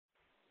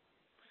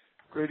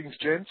Greetings,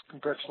 gents.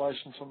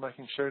 Congratulations on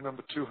making show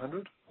number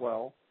 200.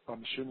 Well,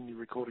 I'm assuming you're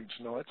recording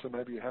tonight, so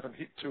maybe you haven't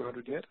hit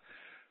 200 yet.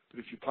 But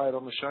if you play it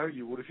on the show,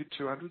 you would have hit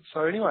 200.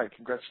 So anyway,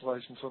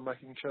 congratulations on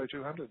making show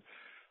 200.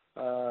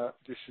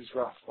 This is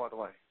Ruff, by the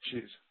way.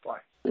 Cheers. Bye.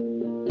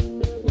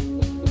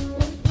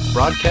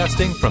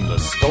 Broadcasting from the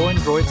Stolen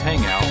Droids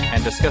Hangout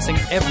and discussing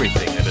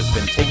everything that has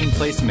been taking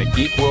place in the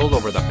geek world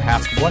over the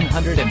past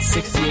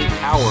 168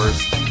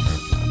 hours.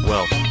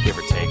 Well, give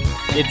or take.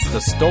 It's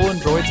the Stolen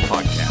Droids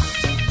Podcast.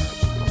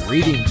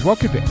 Greetings.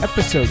 Welcome to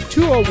episode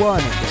 201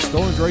 of the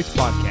Stolen Droids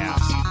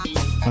Podcast.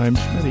 I'm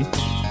Schmitty.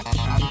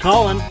 I'm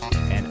Colin.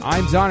 And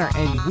I'm Zoner.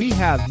 And we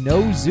have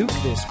no Zook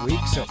this week,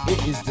 so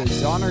it is the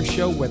Zoner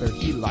show whether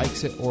he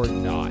likes it or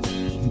not.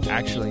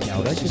 Actually,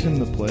 no. Did I give him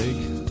the plague?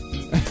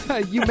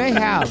 You may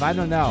have. I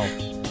don't know.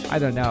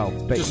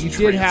 But just you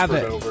did have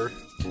it. Over.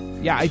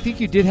 Yeah, I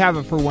think you did have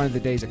it for one of the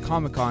days at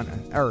Comic-Con,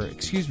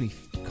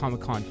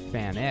 Comic-Con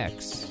Fan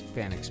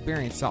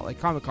Experience, Salt Lake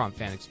Comic-Con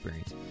Fan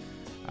Experience.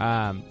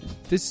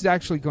 This is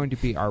actually going to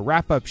be our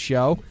wrap-up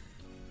show.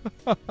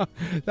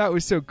 That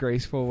was so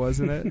graceful,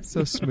 wasn't it?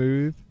 So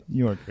smooth.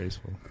 You are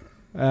graceful.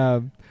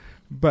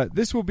 But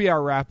this will be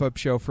our wrap-up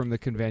show from the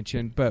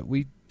convention, but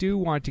we do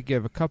want to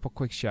give a couple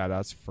quick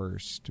shout-outs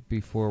first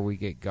before we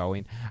get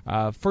going.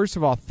 First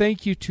of all,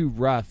 thank you to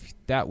Ruff.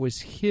 That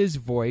was his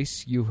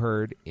voice you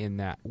heard in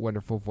that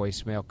wonderful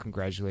voicemail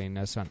congratulating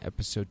us on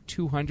episode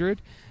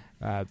 200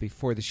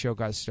 before the show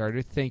got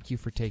started. Thank you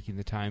for taking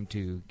the time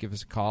to give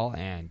us a call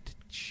and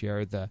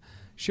share the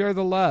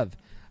love.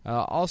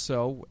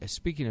 Also,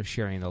 speaking of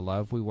sharing the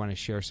love, we want to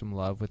share some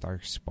love with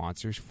our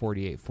sponsors,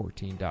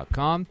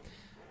 4814.com,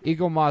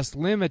 Eagle Moss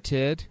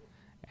Limited,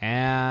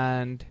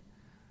 and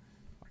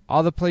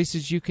all the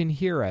places you can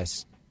hear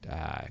us.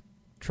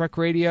 Truck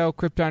Radio,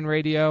 Krypton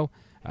Radio,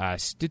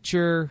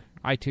 Stitcher,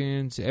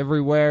 iTunes,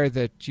 everywhere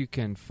that you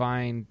can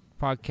find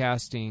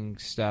podcasting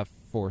stuff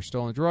for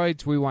Stolen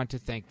Droids. We want to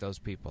thank those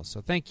people,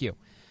 so thank you.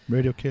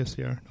 Radio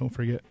KSCR, don't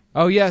forget.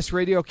 Oh, yes,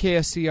 Radio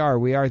KSCR.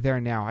 We are there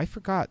now. I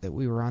forgot that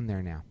we were on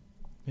there now.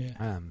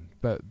 Yeah.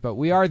 But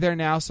we are there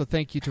now, so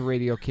thank you to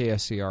Radio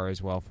KSCR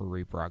as well for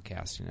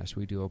rebroadcasting us.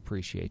 We do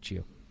appreciate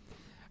you.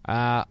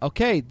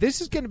 Okay, this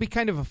is going to be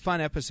kind of a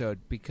fun episode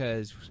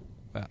because,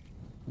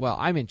 well,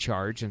 I'm in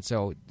charge, and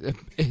so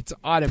it's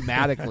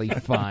automatically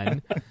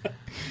fun.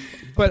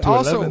 But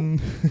also,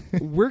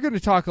 we're going to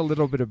talk a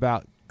little bit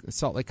about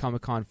Salt Lake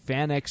Comic-Con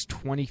FanX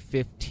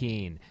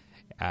 2015.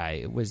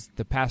 It was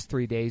the past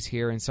 3 days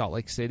here in Salt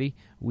Lake City.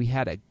 We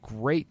had a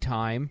great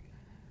time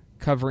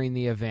covering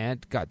the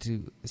event, got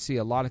to see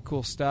a lot of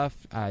cool stuff,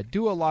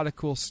 do a lot of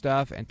cool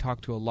stuff, and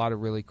talk to a lot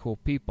of really cool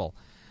people.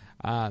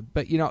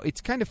 But, you know, it's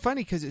kind of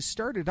funny because it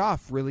started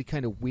off really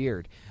kind of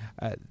weird.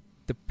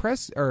 The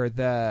press, or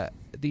the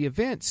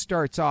event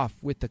starts off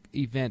with the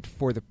event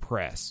for the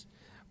press,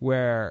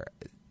 where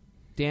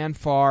Dan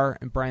Farr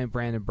and Brian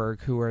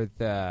Brandenburg, who are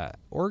the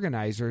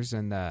organizers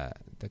and the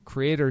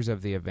creators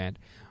of the event,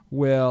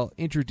 will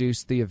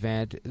introduce the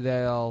event.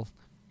 They'll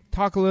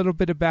talk a little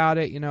bit about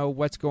it, you know,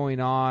 what's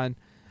going on.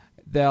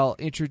 They'll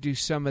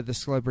introduce some of the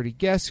celebrity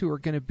guests who are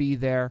going to be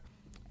there.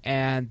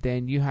 And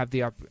then you have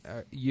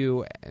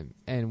you,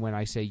 and when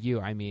I say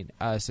you, I mean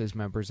us as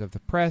members of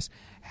the press,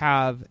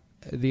 have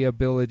the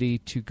ability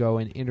to go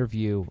and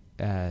interview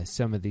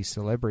some of these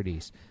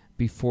celebrities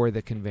before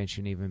the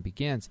convention even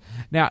begins.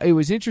 Now, it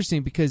was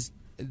interesting because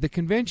the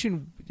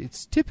convention,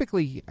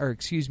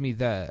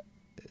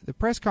 the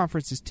press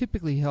conference is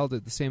typically held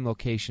at the same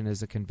location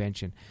as the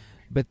convention.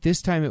 But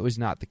this time it was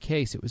not the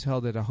case. It was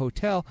held at a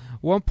hotel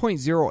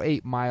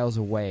 1.08 miles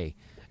away.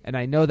 And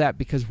I know that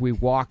because we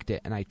walked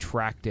it and I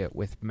tracked it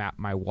with Map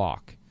My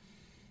Walk.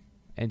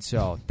 And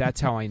so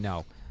that's how I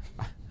know.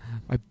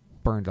 I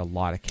burned a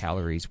lot of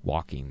calories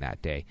walking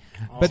that day.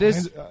 But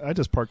I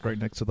just parked right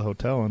next to the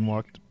hotel and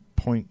walked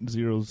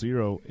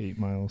 0.008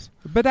 miles.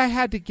 But I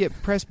had to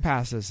get press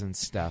passes and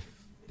stuff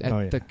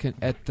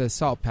at the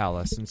Salt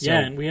Palace. And so,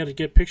 yeah, and we had to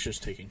get pictures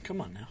taken. Come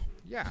on now.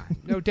 Yeah,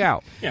 no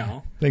doubt. Yeah,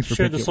 thanks for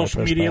share the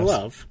social media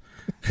love.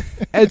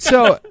 And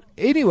so,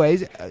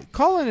 anyways,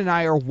 Colin and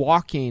I are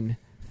walking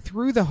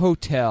through the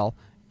hotel.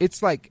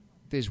 It's like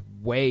this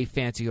way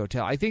fancy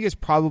hotel. I think it's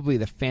probably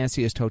the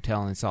fanciest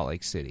hotel in Salt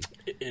Lake City.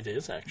 It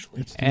is,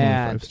 actually. It's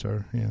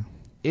 5-star, yeah.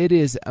 It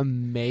is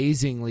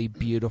amazingly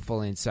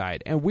beautiful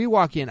inside. And we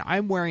walk in.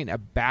 I'm wearing a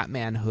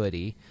Batman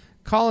hoodie.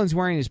 Colin's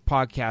wearing his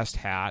podcast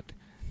hat.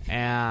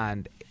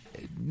 And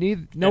nobody,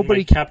 and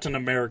my Captain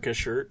America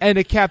shirt. And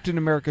a Captain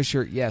America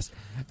shirt, yes.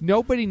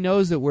 Nobody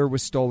knows that we're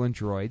with Stolen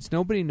Droids.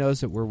 Nobody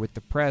knows that we're with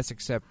the press,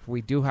 except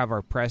we do have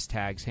our press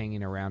tags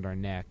hanging around our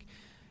neck.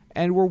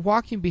 And we're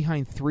walking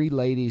behind three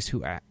ladies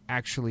who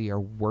actually are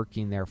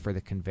working there for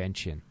the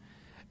convention.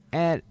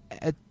 And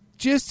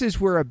just as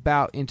we're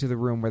about into the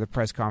room where the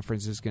press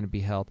conference is going to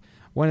be held,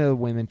 one of the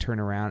women turn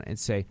around and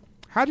say,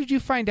 "How did you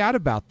find out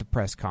about the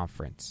press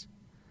conference?"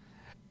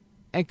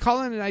 And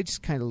Colin and I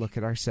just kind of look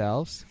at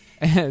ourselves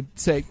and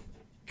say,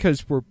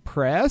 "'Cause we're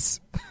press?"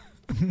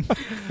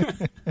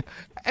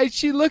 And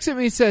she looks at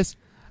me and says,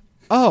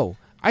 "Oh,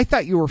 I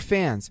thought you were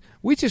fans.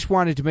 We just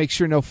wanted to make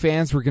sure no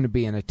fans were going to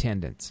be in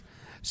attendance.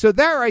 So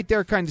that right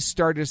there kind of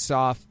started us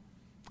off.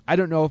 I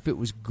don't know if it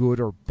was good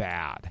or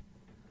bad.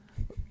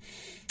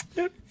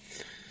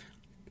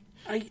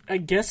 I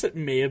guess it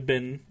may have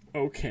been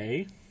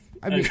okay.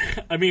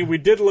 I mean, we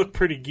did look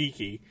pretty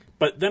geeky.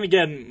 But then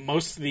again,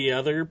 most of the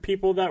other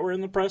people that were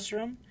in the press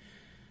room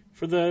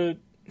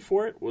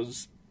for it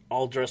was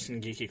all dressed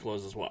in geeky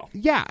clothes as well.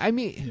 Yeah, I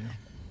mean,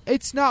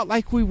 it's not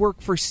like we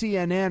work for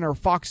CNN or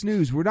Fox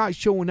News. We're not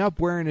showing up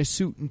wearing a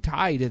suit and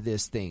tie to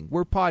this thing.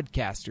 We're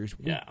podcasters.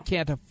 We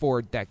can't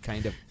afford that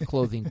kind of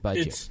clothing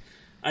budget.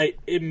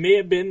 It may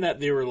have been that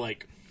they were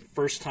like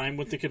first time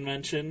with the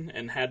convention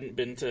and hadn't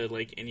been to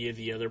like any of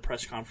the other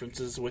press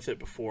conferences with it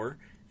before,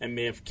 and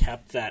may have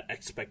kept that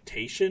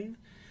expectation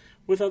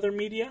with other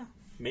media.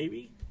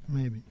 Maybe.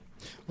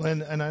 Well,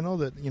 and I know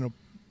that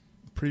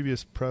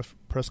previous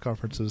press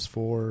conferences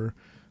for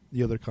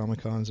the other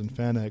Comic-Cons and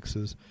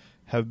FanXs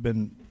have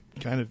been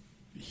kind of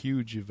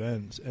huge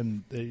events,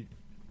 and they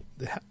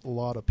had a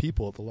lot of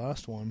people at the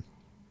last one.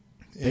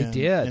 They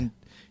did. And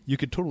you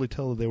could totally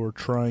tell that they were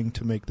trying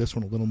to make this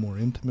one a little more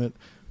intimate,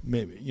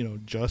 maybe,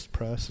 just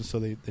press. And so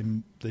they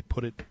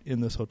put it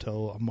in this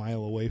hotel a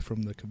mile away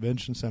from the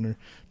convention center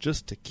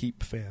just to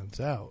keep fans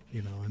out,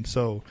 And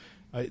so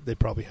they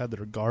probably had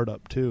their guard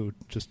up, too,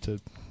 just to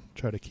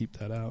try to keep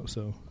that out,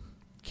 so...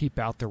 Keep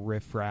out the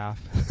riffraff.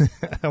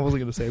 I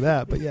wasn't going to say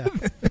that, but yeah.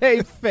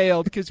 They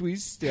failed because we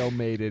still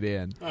made it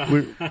in.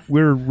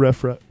 We're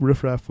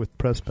riffraff with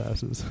press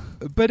passes.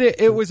 But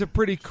it was a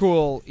pretty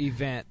cool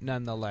event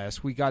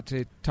nonetheless. We got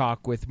to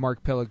talk with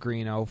Mark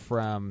Pellegrino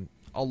from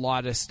a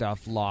lot of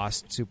stuff,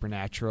 Lost,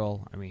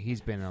 Supernatural. I mean,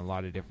 he's been in a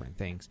lot of different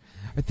things.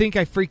 I think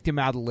I freaked him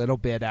out a little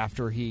bit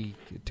after he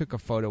took a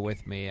photo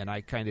with me, and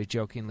I kind of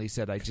jokingly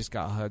said I just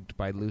got hugged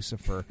by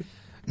Lucifer.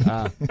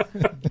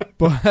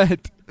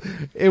 But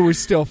it was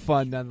still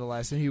fun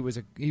nonetheless, and he was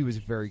a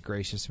very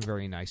gracious and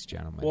very nice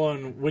gentleman. Well,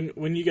 and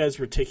when you guys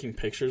were taking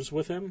pictures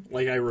with him,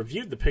 like I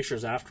reviewed the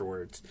pictures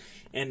afterwards,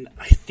 and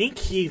I think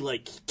he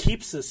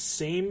keeps the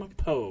same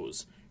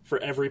pose for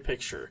every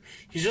picture.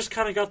 He's just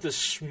kind of got this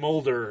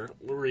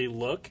smoldery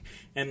look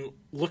and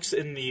looks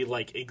in the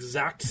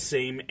exact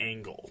same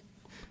angle.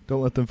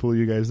 Don't let them fool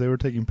you guys. They were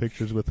taking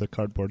pictures with a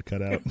cardboard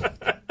cutout.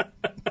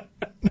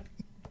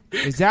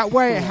 Is that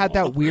why it had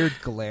that weird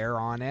glare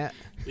on it?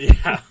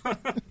 Yeah.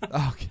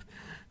 Okay.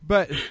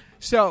 But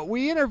so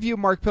we interview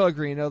Mark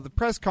Pellegrino. The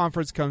press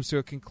conference comes to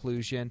a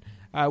conclusion.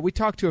 We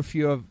talked to a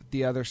few of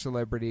the other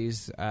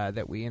celebrities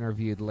that we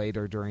interviewed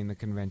later during the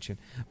convention.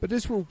 But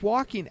as we're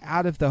walking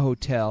out of the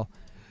hotel,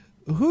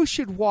 who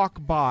should walk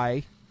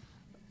by?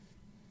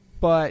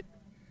 But,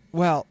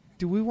 well,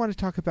 do we want to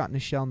talk about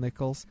Nichelle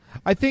Nichols?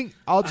 I think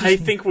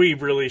we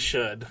really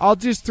should. I'll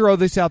just throw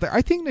this out there.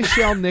 I think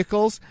Nichelle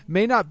Nichols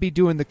may not be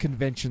doing the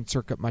convention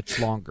circuit much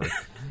longer.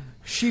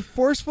 She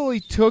forcefully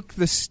took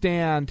the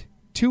stand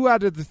 2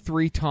 out of the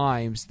 3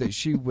 times that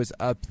she was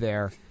up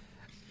there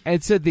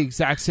and said the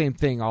exact same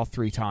thing all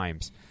 3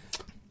 times.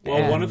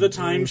 Well, one of the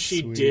times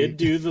she did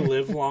do the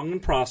Live Long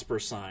and Prosper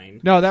sign.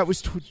 No, that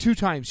was 2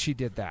 times she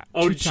did that.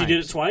 Oh, she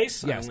did it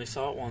twice? Yes. I only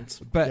saw it once.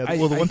 But the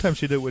one time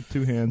she did it with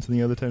 2 hands, and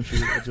the other time she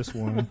did it with just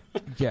one.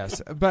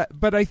 Yes,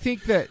 but I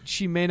think that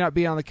she may not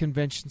be on the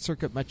convention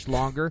circuit much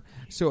longer.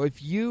 So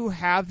if you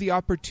have the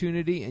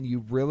opportunity and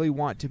you really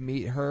want to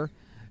meet her,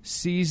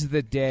 seize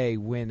the day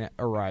when it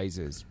arrives.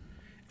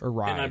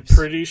 And I'm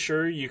pretty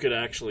sure you could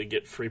actually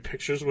get free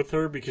pictures with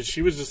her because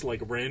she was just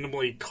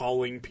randomly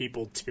calling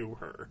people to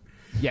her.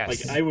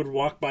 Yes. I would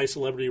walk by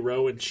Celebrity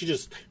Row and she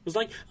just was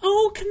like,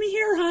 "Oh, come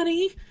here,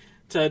 honey,"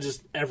 to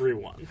just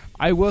everyone.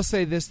 I will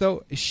say this,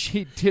 though.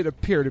 She did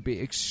appear to be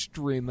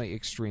extremely,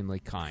 extremely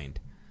kind.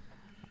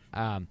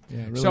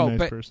 Really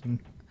nice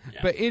person. Yeah.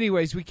 But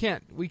anyways, we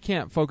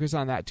can't focus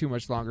on that too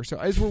much longer. So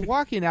as we're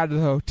walking out of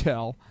the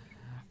hotel,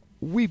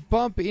 we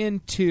bump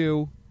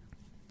into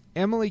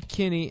Emily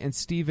Kinney and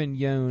Stephen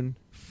Yeun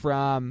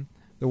from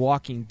The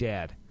Walking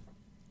Dead.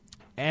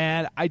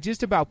 And I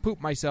just about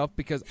pooped myself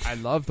because I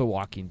love The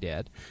Walking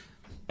Dead.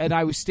 And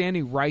I was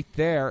standing right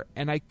there,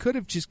 and I could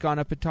have just gone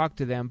up and talked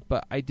to them,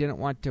 but I didn't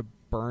want to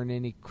burn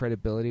any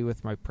credibility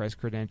with my press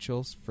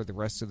credentials for the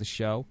rest of the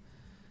show.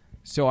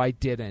 So I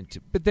didn't.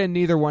 But then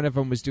neither one of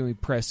them was doing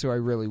press, so I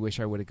really wish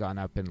I would have gone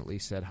up and at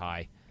least said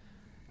hi.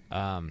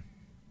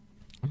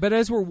 But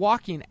as we're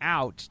walking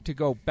out to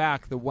go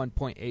back the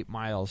 1.8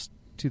 miles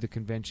to the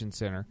convention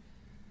center,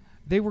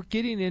 they were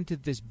getting into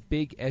this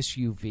big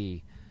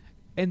SUV.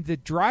 And the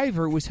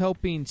driver was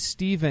helping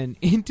Steven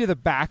into the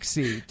back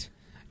seat,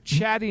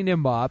 chatting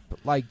him up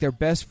like they're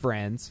best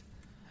friends.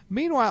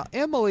 Meanwhile,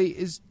 Emily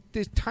is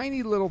this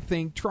tiny little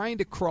thing trying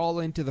to crawl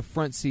into the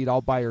front seat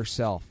all by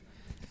herself.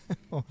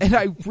 And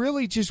I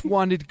really just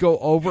wanted to go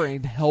over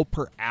and help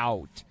her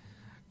out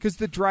because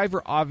the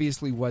driver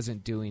obviously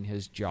wasn't doing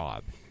his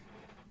job,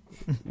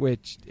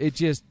 which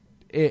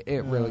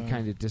it really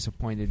kind of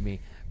disappointed me.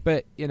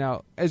 But,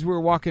 as we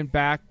were walking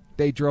back,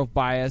 they drove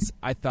by us.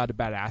 I thought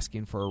about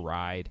asking for a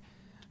ride.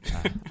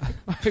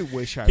 I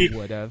wish I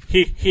would have.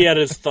 He had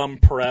his thumb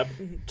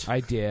prepped. I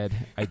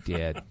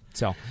did.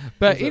 So,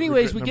 but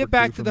anyways, we get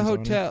back to the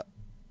hotel.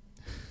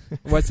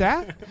 What's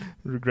that?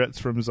 Regrets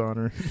from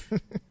Zahner.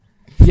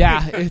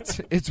 Yeah,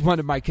 it's one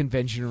of my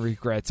convention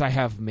regrets. I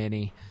have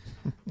many.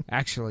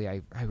 Actually,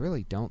 I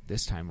really don't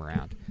this time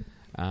around.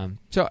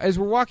 So as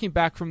we're walking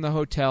back from the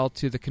hotel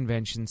to the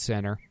convention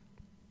center,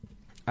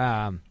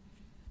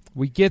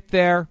 we get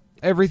there.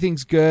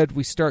 Everything's good.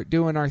 We start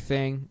doing our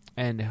thing.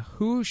 And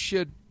who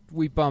should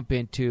we bump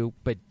into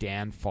but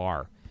Dan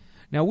Farr?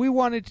 Now, we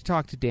wanted to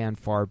talk to Dan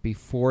Farr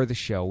before the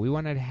show. We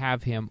wanted to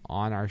have him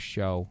on our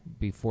show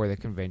before the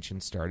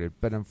convention started,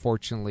 but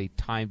unfortunately,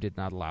 time did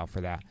not allow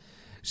for that.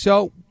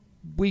 So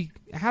we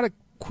had a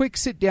quick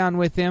sit down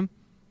with him,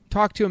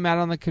 talked to him out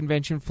on the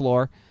convention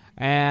floor,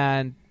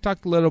 and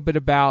talked a little bit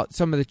about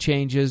some of the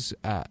changes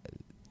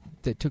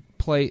that took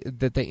place,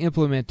 that they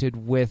implemented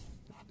with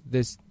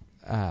this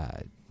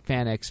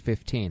FanX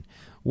 15.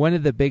 One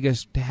of the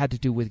biggest had to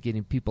do with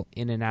getting people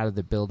in and out of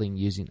the building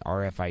using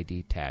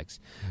RFID tags.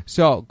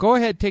 So go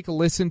ahead, take a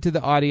listen to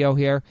the audio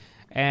here,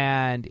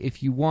 and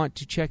if you want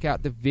to check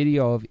out the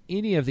video of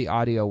any of the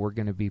audio we're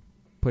going to be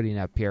putting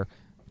up here,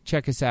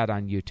 check us out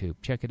on YouTube.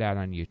 Check it out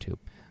on YouTube.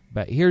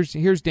 But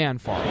here's Dan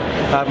Farr.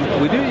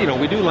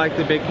 We do like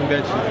the big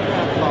convention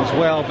as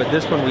well, but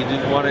this one we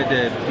just wanted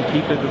to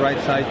keep it the right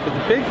size. But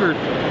the bigger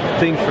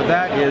thing for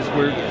that is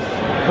we're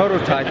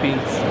prototyping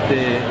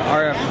the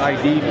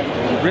RFID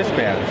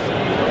wristbands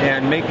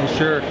and making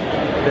sure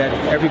that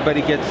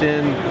everybody gets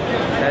in,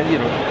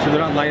 so they're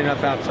not lining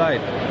up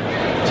outside.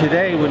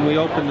 Today, when we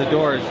opened the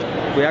doors,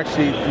 we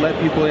actually let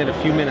people in a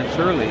few minutes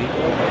early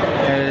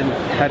and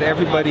had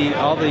everybody,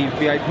 all the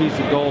VIPs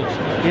and golds,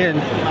 in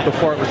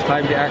before it was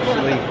time to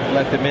actually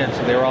let them in.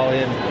 So they were all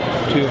in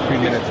 2 or 3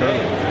 minutes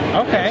early.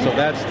 Okay. So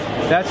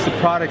that's the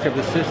product of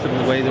the system,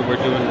 the way that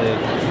we're doing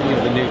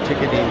the new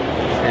ticketing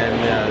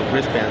and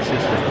wristband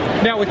system.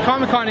 Now, with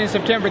Comic-Con in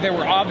September, there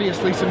were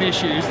obviously some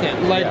issues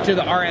that led to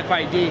the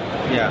RFID.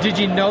 Yeah. Did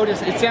you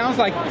notice? It sounds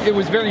like it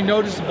was very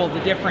noticeable,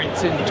 the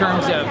difference in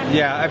terms of...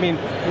 Yeah, I mean,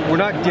 we're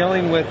not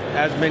dealing with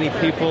as many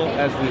people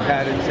as we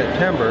had in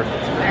September,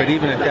 but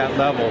even at that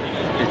level,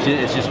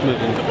 it's just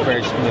moving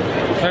very smoothly.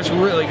 That's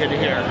really good to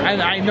hear.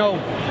 And I know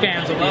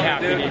fans will be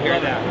happy to hear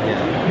that.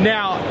 Yeah.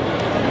 Now,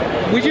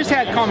 we just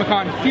had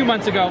Comic-Con a few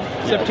months ago,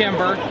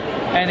 September,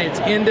 and it's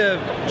end of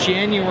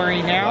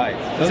January now. Right.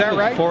 Is that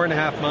right?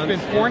 4.5 months.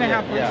 It's been 4.5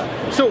 months.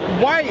 Yeah. So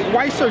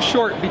why so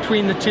short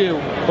between the two?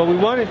 Well, we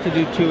wanted to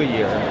do 2 a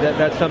year.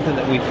 That's something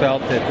that we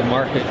felt that the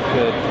market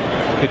could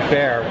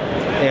bear,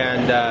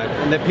 and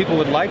that people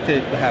would like to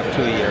have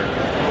 2 a year.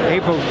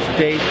 April's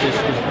date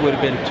would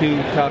have been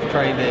too tough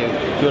trying to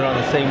do it on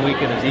the same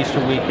weekend as Easter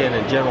weekend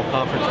and General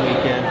Conference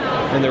weekend.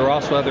 And there were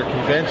also other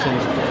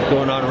conventions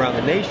going on around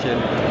the nation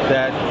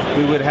that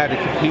we would have had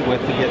to compete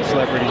with to get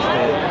celebrities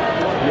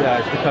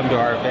to come to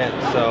our event.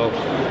 So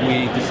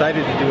we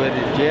decided to do it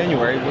in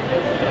January.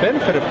 The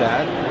benefit of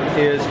that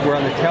is we're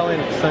on the tail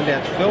end of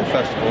Sundance Film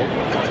Festival,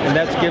 and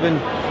that's given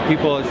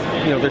people,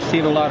 they're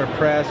seeing a lot of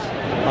press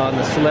on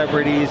the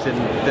celebrities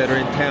that are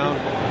in town.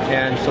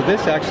 And so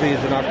this actually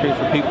is an opportunity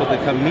for people to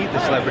come meet the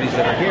celebrities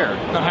that are here,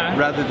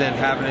 rather than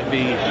having it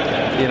be,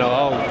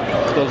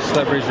 those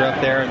celebrities are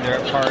up there and they're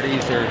at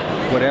parties or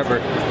whatever,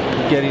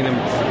 getting them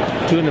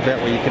to an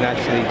event where you can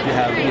actually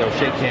have,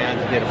 shake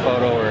hands, get a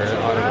photo or an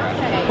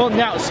autograph. Well,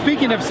 now,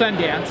 speaking of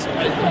Sundance,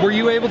 were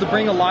you able to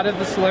bring a lot of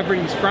the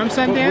celebrities from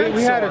Sundance?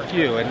 We had a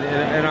few,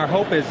 and our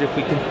hope is if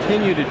we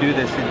continue to do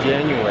this in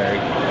January,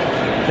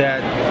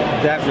 that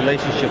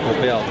relationship will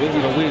build. We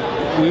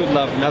would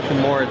love nothing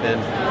more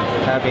than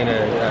having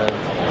a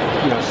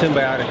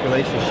symbiotic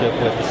relationship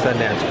with the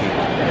Sundance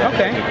people.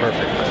 Okay. That'd be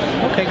perfect.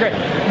 Okay, great.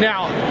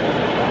 Now,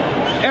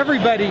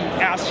 everybody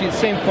asks you the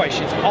same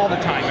questions all the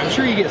time. I'm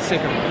sure you get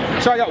sick of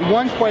them. So I got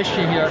one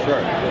question here. Sure.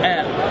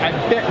 And I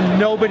bet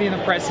nobody in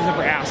the press has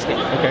ever asked it.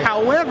 Okay.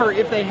 However,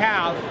 if they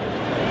have,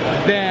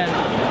 then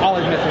I'll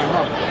admit that I'm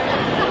wrong.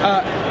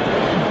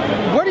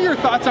 What are your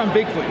thoughts on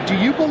Bigfoot? Do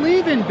you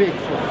believe in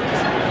Bigfoot?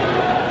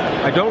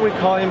 I don't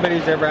recall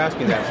anybody's ever asked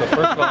me that. So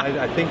first of all,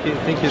 I think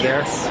you're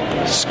there.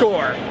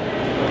 Score.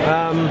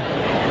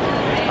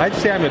 I'd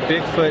say I'm a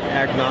Bigfoot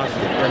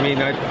agnostic. I mean,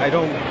 I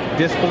don't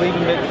disbelieve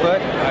in Bigfoot.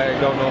 I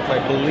don't know if I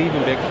believe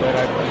in Bigfoot.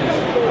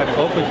 I'm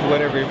open to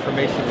whatever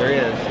information there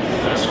is.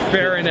 That's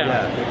fair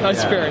enough.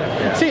 That's fair enough.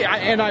 Yeah. See,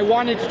 I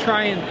wanted to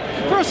try and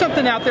throw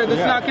something out there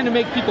that's not going to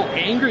make people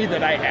angry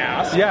that I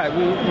asked. Yeah,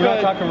 we're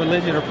not talking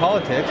religion or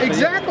politics.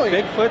 Exactly.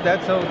 Bigfoot,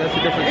 that's a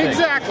different thing.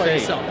 Exactly.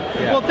 Safe. So,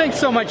 Yeah. well, thanks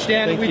so much,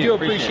 Dan. We do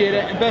Appreciate appreciate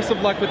it, and best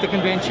of luck with the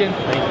convention.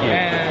 Thank you.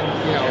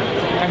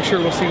 And I'm sure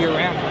we'll see you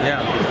around.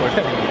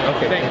 Yeah.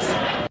 Okay.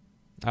 Thanks.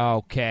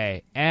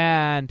 Okay,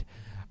 and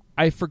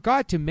I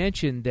forgot to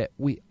mention that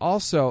we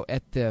also,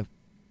 at the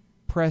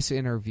press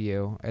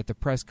interview, at the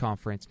press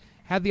conference,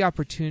 had the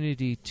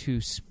opportunity to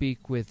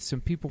speak with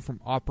some people from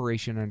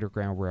Operation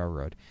Underground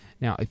Railroad.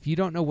 Now, if you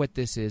don't know what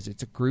this is,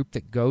 it's a group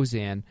that goes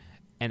in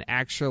and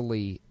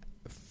actually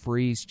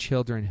frees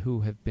children who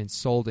have been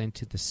sold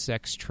into the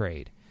sex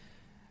trade.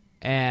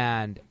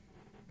 and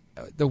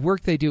the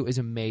work they do is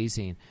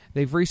amazing.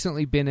 They've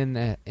recently been in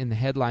the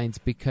headlines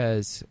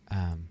because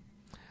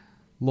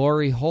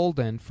Laurie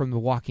Holden from The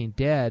Walking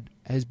Dead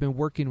has been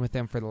working with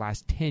them for the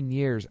last 10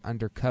 years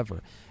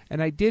undercover.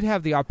 And I did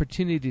have the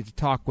opportunity to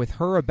talk with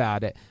her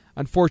about it.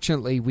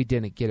 Unfortunately, we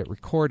didn't get it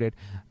recorded,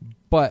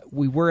 but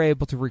we were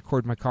able to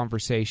record my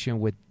conversation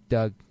with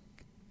Doug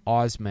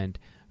Osmond,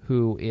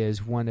 who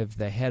is one of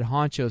the head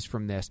honchos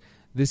from this.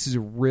 This is a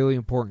really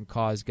important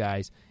cause,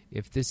 guys.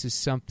 If this is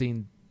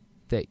something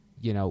that,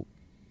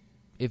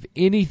 if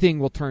anything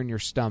will turn your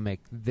stomach,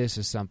 this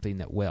is something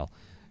that will.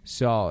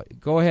 So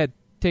go ahead,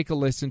 take a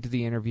listen to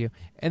the interview,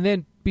 and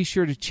then be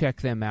sure to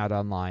check them out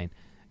online.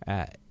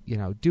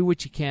 Do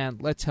what you can.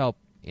 Let's help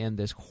end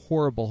this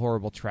horrible,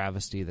 horrible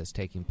travesty that's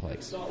taking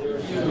place.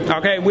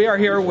 Okay, we are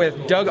here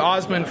with Doug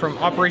Osmond from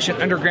Operation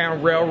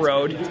Underground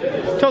Railroad.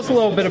 Tell us a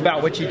little bit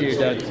about what you do,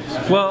 Doug.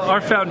 Well,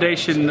 our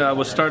foundation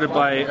was started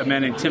by a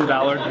man named Tim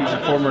Ballard. He's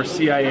a former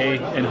CIA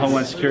and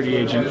Homeland Security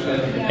agent.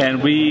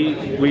 And we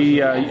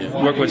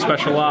work with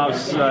special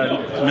ops,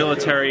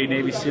 military,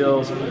 Navy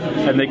SEALs,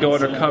 and they go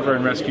undercover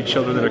and rescue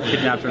children that are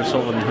kidnapped and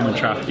sold in the human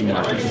trafficking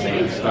market.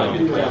 So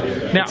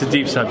now, it's a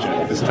deep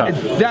subject. It's tough.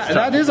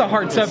 That is a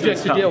hard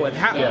subject to deal with.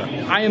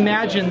 I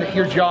imagine that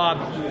your job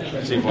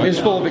is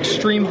full of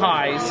extreme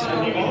highs.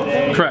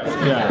 Correct.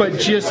 Yeah. But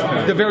just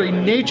the very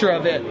nature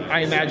of it, I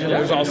imagine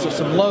there's also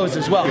some lows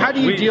as well. How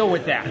do you deal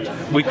with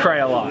that? We cry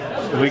a lot.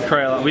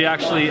 We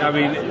actually,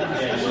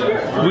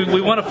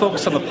 we want to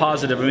focus on the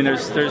positive.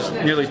 There's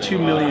nearly 2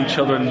 million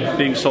children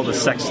being sold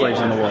as sex slaves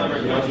in the world,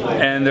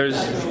 and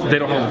they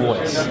don't have a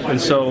voice.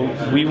 And so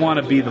we want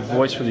to be the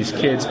voice for these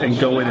kids and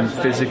go in and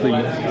physically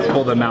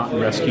pull them out and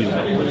rescue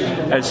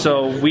them. And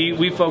so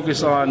we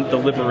focus on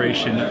the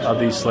liberation of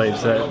these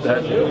slaves that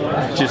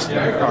just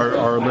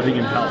are living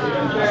in hell.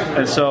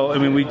 And so,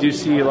 we do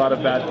see a lot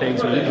of bad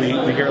things.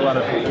 We hear a lot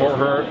of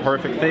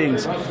horrific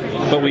things,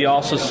 but we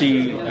also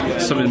see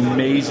some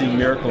amazing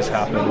miracles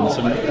happen and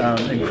some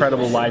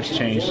incredible lives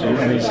changed.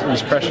 And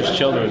these precious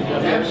children,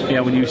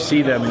 when you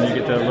see them and you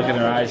get to look in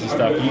their eyes and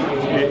stuff,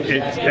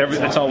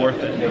 it's all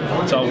worth it.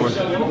 It's all worth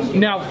it.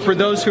 Now, for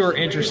those who are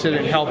interested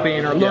in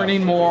helping or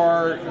learning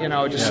more,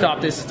 to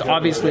stop this, it's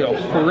obviously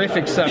a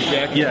horrific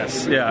subject.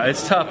 Yes, yeah,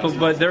 it's tough,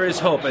 but there is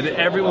hope, and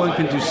everyone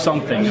can do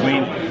something.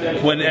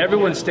 When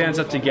everyone stands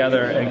up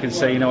together and can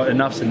say,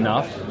 enough's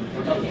enough,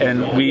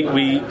 and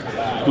we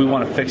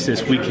want to fix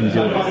this, we can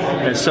do it.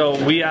 And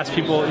so we ask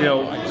people,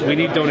 we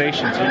need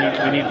donations. We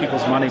need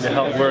people's money to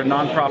help. We're a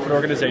nonprofit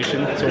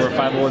organization, so we're a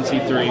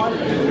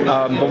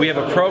 501c3. But we have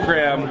a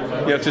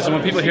program, because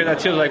when people hear that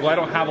too, they're like, well, I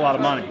don't have a lot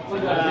of money.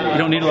 You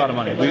don't need a lot of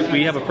money.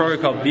 We have a program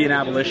called Be an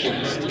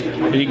Abolitionist.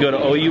 And you go to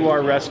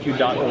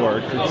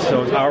ourrescue.org,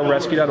 so it's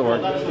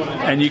ourrescue.org,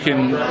 and you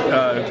can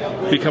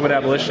become an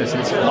abolitionist.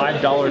 And it's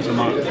 $5 a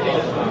month.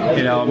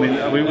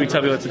 We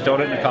tell people it's a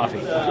donut and a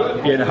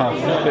coffee.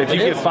 But if you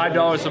give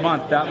 $5 a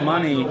month, that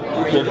money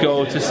will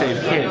go to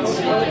save kids.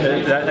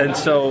 And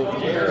so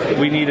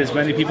we need as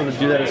many people to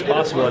do that as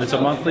possible. And it's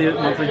a monthly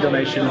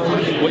donation.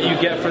 What you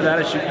get for that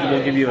is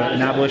we'll give you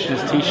an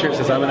abolitionist T-shirt that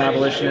says I'm an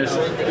abolitionist.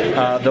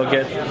 They'll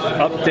get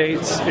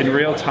updates in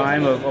real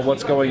time of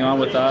what's going on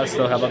with us.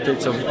 They'll have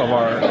updates of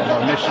our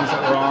missions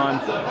that we're on,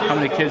 how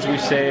many kids we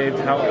saved,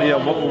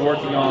 what we're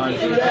working on,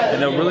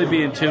 and they'll really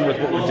be in tune with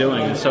what we're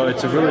doing. And so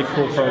it's a really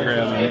cool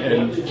program,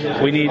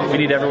 and we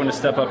need everyone to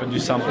step up and do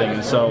something.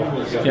 And so,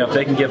 if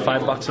they can give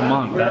 $5 a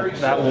month,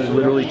 that will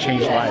literally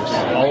change lives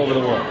all over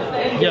the world.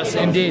 Yes,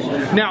 indeed.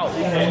 Now,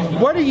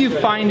 what are you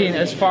finding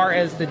as far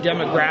as the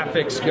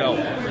demographics go?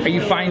 Are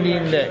you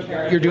finding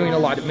that you're doing a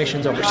lot of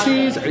missions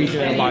overseas? Are you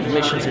doing a lot of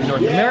missions in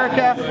North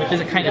America? Does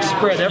it kind of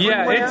spread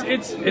everywhere? Yeah,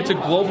 it's a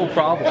global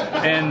problem,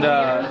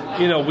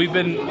 and we've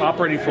been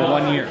operating for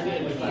 1 year.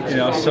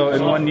 So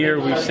in 1 year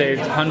we've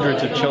saved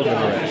hundreds of children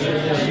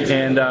already.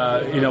 And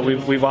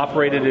we've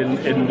operated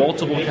in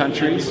multiple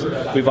countries.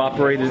 We've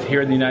operated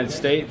here in the United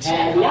States.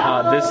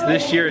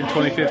 This year in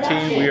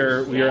 2015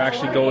 we are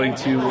actually going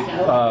to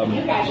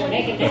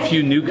a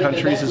few new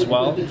countries as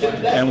well,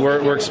 and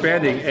we're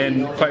expanding.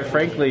 And quite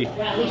frankly,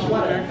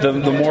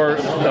 the more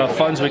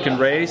funds we can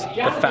raise,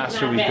 the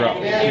faster we grow.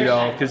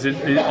 Because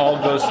it all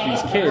goes to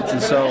these kids,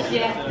 and so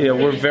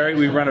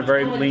we run a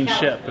very lean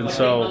ship, and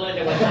so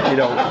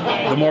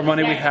the more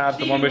money we have,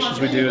 the more missions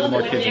we do, the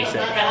more kids we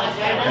save.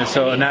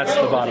 And that's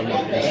the bottom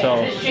line. And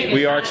so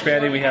we are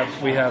expanding. We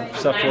have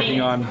stuff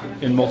working on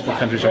in multiple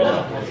countries right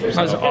now.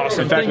 That's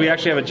awesome. In fact, we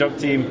actually have a jump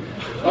team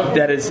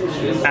that is,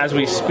 as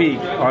we speak,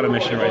 on a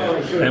mission right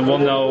now, and we'll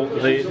know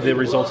the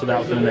results of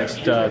that within the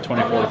next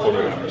 24 to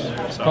 48 hours.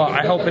 So. Well,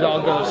 I hope it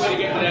all goes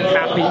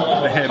happy.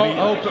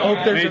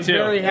 Hope there's a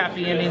very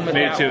happy ending with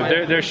that. Me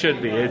too. There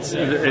should be. It's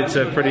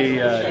a pretty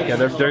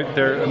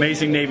they're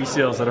amazing Navy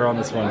SEALs that are on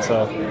this one,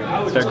 so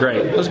they're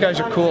great. Those guys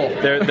are cool.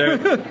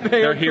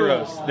 They're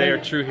heroes. Cool. They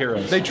are true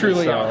heroes. They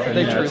truly are.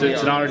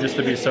 It's an honor just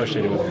to be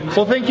associated with them.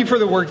 Well, thank you for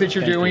the work that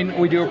you're doing.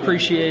 We do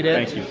appreciate it.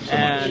 Thank you so much.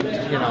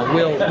 And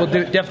we'll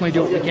definitely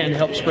do what we can to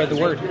help spread the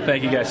word.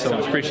 Thank you guys so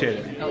much. Appreciate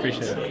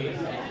it.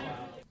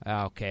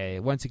 Okay,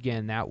 once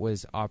again, that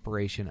was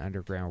Operation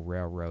Underground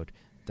Railroad.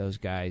 Those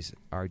guys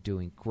are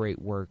doing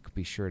great work.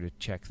 Be sure to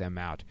check them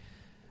out.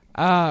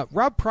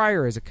 Rob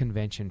Pryor is a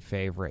convention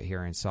favorite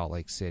here in Salt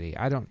Lake City.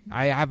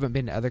 I haven't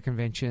been to other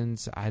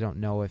conventions. I don't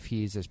know if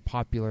he's as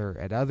popular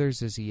at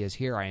others as he is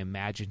here. I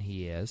imagine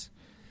he is.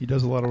 He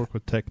does a lot of work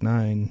with Tech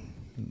Nine,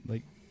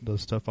 like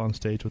does stuff on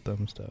stage with them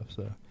and stuff.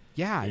 So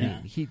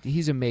yeah.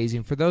 He's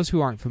amazing. For those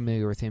who aren't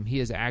familiar with him, he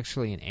is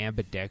actually an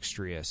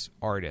ambidextrous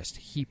artist.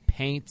 He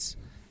paints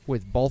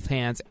with both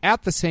hands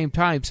at the same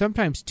time,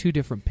 sometimes two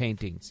different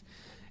paintings.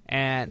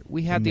 And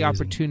we had the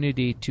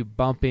opportunity to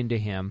bump into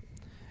him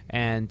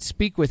and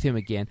speak with him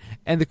again.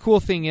 And the cool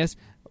thing is,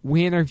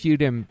 we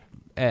interviewed him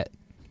at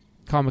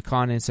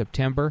Comic-Con in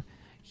September.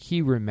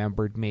 He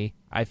remembered me.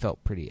 I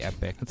felt pretty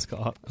epic.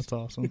 That's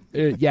awesome.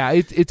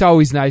 It's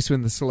always nice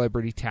when the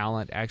celebrity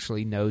talent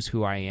actually knows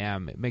who I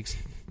am. It makes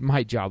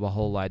my job a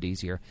whole lot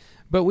easier.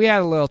 But we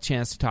had a little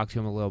chance to talk to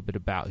him a little bit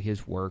about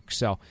his work.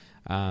 So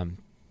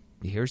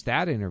here's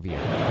that interview.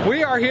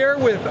 We are here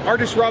with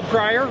artist Rob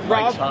Pryor.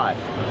 Rob, it's hot.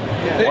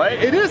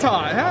 It is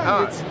hot.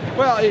 Huh?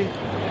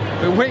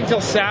 Wait until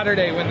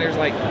Saturday when there's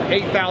like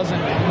 8,000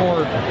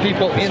 more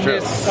people in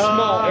this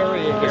small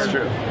area here. It's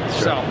true.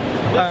 So,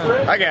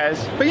 hi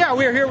guys. But yeah,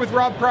 we are here with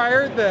Rob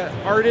Pryor, the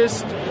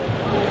artist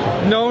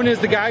known as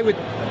the guy with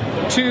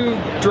two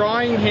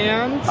drawing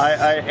hands.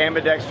 I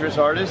ambidextrous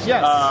artist.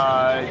 Yes.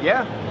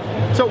 Yeah.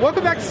 So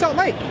welcome back to Salt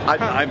Lake.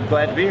 I'm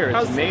glad to be here.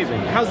 It's amazing.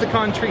 How's the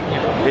con treating you?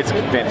 It's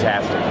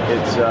fantastic.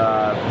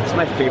 It's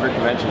my favorite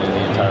convention in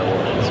the entire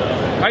world. So.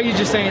 Are you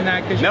just saying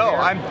that because No,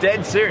 I'm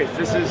dead serious.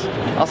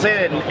 I'll say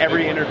that in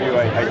every interview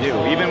I do,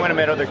 even when I'm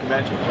at other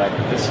conventions.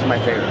 This is my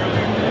favorite.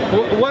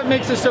 What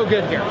makes it so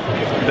good here?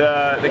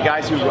 The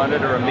guys who run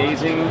it are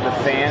amazing. The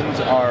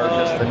fans are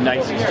just the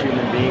nicest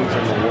human beings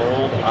in the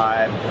world.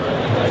 I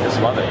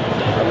just love it.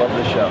 I love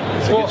this show.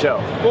 It's a good show.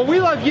 Well, we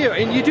love you,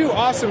 and you do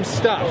awesome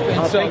stuff.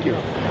 And thank you.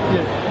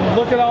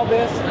 Look at all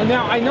this. And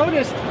now I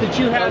noticed that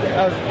you had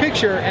a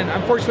picture, and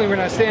unfortunately we're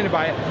not standing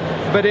by it,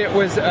 but it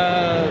was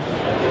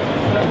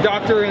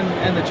Doctor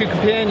and the two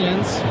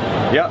companions.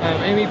 Yep.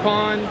 Amy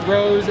Pond,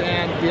 Rose,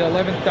 and the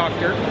 11th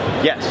Doctor.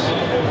 Yes.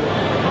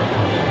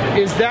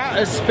 Is that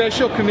a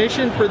special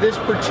commission for this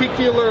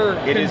particular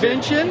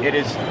convention? It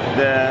is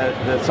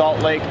the Salt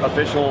Lake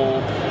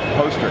official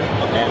poster,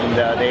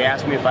 and they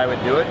asked me if I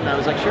would do it, and I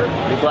was like, sure,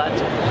 be glad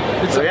to.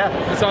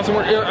 It's awesome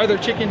work. Are there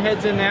chicken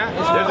heads in that as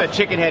well? There's a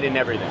chicken head in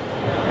everything.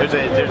 There's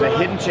a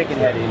hidden chicken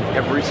head in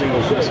every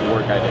single piece of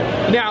work I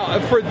do. Now,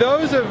 for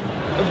those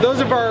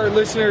of our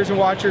listeners and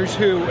watchers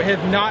who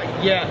have not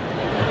yet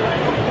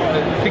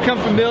become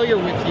familiar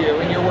with you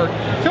and your work,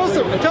 tell us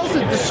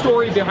the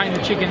story behind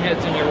the chicken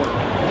heads in your work.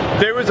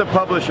 There was a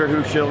publisher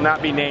who shall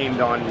not be named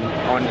on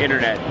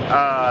internet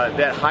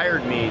that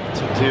hired me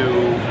to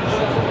do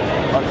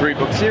a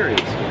 3-book series.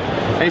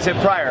 And he said,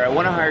 Pryor, I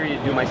want to hire you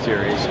to do my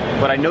series,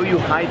 but I know you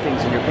hide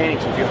things in your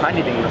paintings, so if you hide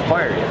anything, I'm going to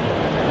fire you.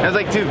 And I was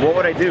like, dude, what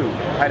would I do?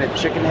 Hide a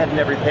chicken head in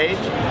every page?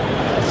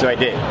 So I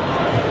did.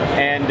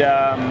 And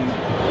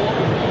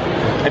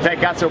in fact,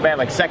 it got so bad,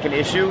 like second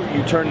issue,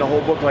 you turn the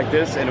whole book like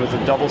this, and it was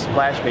a double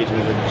splash page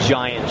with a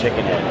giant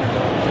chicken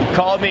head. He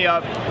called me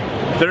up,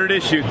 third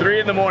issue, 3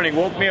 in the morning,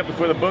 woke me up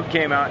before the book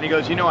came out, and he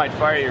goes, you know, I'd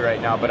fire you right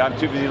now, but I'm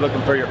too busy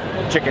looking for your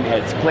chicken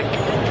heads. Click.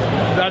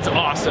 That's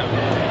awesome.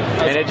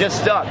 And it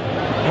just stuck.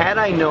 Had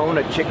I known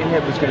a chicken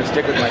head was going to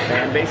stick with my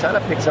fan base, I'd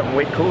have picked something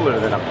way cooler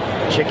than a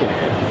chicken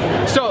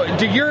head. So,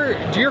 do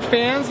your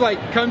fans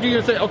like come to you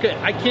and say, "Okay,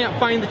 I can't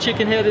find the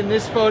chicken head in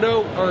this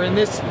photo or in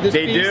this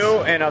They piece"?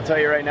 do, and I'll tell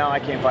you right now, I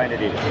can't find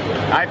it either.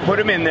 I put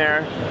them in there,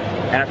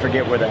 and I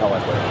forget where the hell I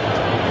put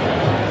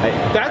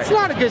them. That's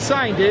not a good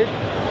sign, dude.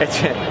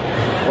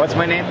 What's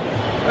my name?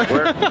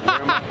 Where am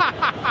I?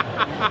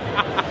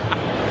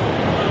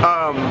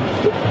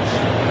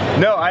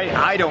 No,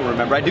 I don't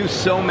remember. I do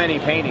so many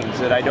paintings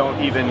that I don't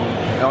even.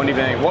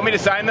 Want me to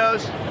sign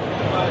those?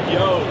 Yo.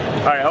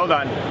 All right, hold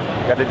on.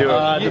 Got to do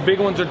it. The big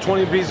ones are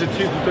 20 B's, the 2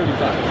 for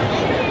 35.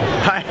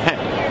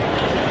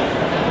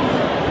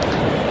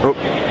 Oh.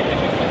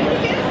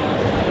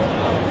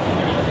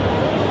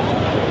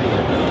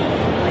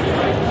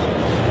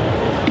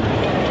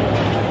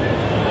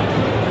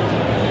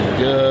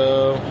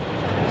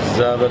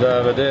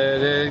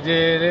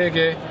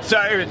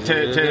 Sorry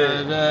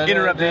to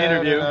interrupt the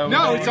interview.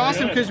 No, it's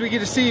awesome because we get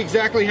to see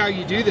exactly how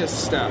you do this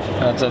stuff.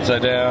 That's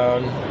upside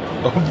down.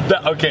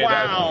 Okay.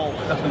 Wow.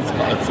 That was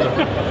awesome.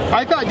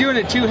 I thought doing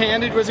it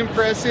two-handed was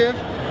impressive.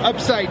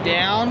 Upside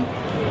down.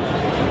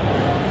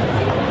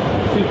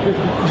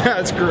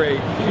 That's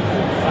great.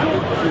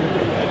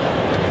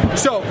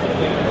 So,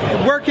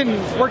 where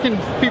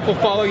can people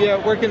follow you?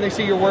 Where can they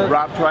see your work?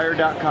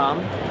 RobPryor.com.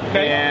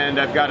 Okay. And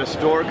I've got a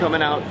store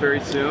coming out very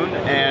soon.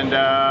 And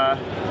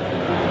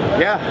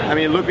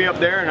look me up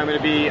there. And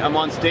I'm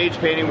on stage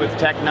painting with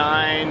Tech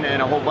Nine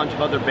and a whole bunch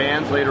of other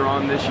bands later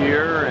on this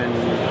year.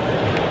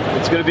 And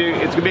it's gonna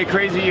be a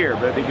crazy year,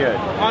 but it'll be good.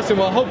 Awesome.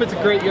 Well, I hope it's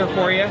a great year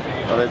for you.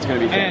 Oh, that's gonna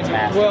be fantastic.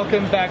 And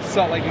welcome back to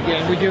Salt Lake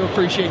again. We do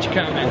appreciate you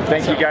coming.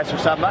 Thank you guys for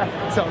stopping by.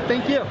 So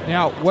thank you.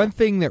 Now, one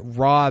thing that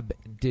Rob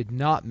did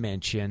not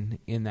mention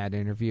in that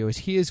interview is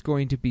he is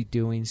going to be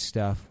doing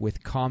stuff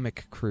with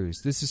Comic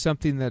Cruise. This is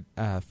something that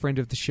a friend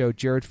of the show,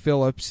 Jared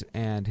Phillips,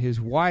 and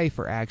his wife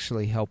are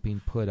actually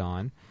helping put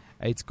on.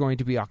 It's going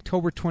to be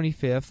October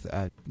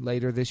 25th,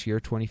 later this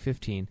year,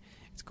 2015.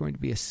 It's going to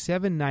be a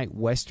 7-night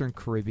Western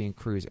Caribbean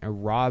cruise,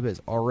 and Rob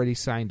has already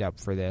signed up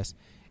for this.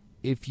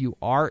 If you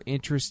are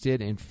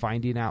interested in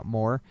finding out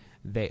more,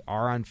 they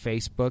are on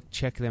Facebook.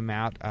 Check them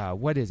out.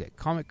 What is it?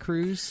 Comic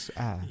Cruise?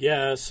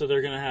 Yeah, so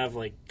they're going to have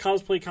like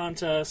cosplay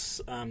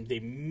contests. They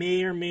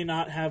may or may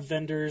not have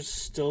vendors.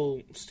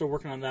 Still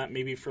working on that,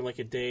 maybe for like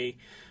a day.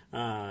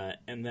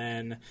 And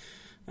then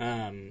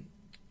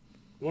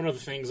one of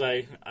the things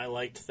I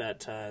liked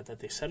that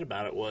they said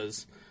about it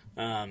was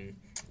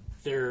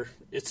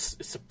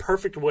it's a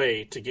perfect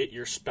way to get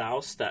your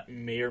spouse that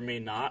may or may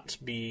not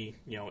be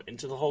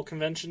into the whole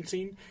convention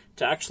scene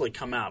to actually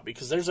come out,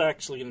 because there's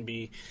actually going to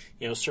be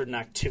certain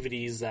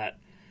activities that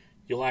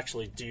you'll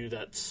actually do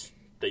that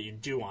you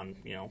do on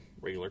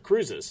regular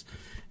cruises,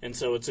 and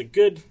so it's a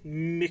good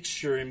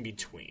mixture in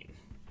between.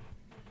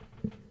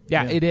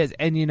 Yeah, it is.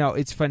 And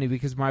it's funny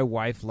because my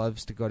wife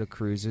loves to go to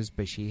cruises,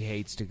 but she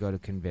hates to go to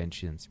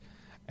conventions.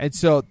 And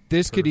so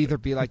this could either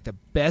be like the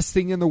best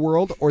thing in the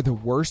world or the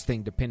worst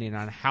thing, depending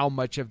on how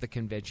much of the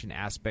convention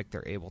aspect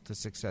they're able to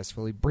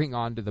successfully bring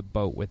onto the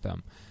boat with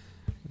them.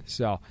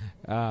 So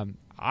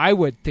I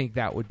would think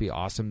that would be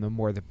awesome. The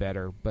more the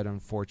better. But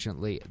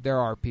unfortunately, there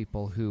are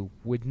people who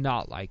would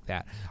not like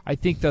that. I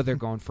think, though, they're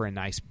going for a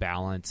nice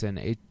balance, and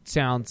it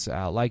sounds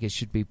like it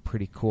should be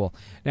pretty cool.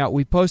 Now,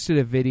 we posted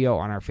a video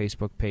on our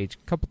Facebook page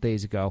a couple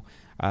days ago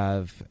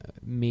of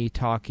me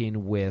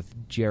talking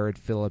with Jared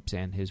Phillips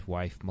and his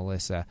wife,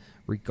 Melissa,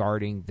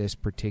 regarding this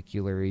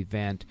particular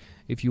event.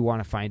 If you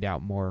want to find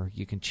out more,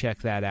 you can check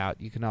that out.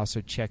 You can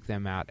also check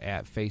them out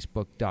at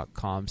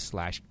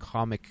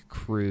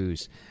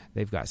facebook.com/comiccruise.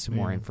 They've got some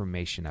more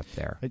information up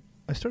there.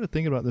 I started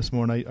thinking about this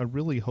more, and I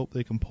really hope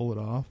they can pull it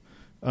off.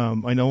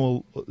 I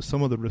know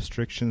some of the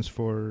restrictions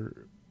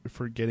for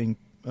getting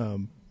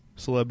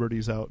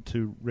celebrities out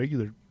to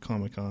regular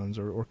Comic-Cons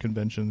or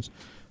conventions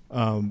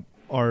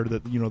are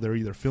that they're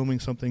either filming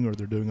something or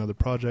they're doing other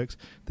projects.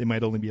 They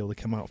might only be able to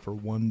come out for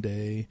one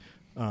day.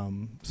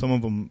 Some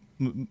of them,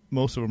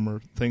 most of them,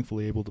 are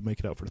thankfully able to make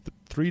it out for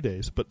 3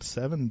 days. But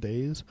 7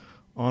 days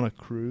on a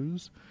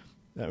cruise,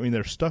 I mean,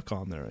 they're stuck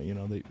on there.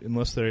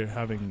 Unless they're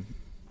having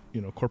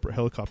corporate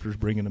helicopters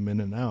bringing them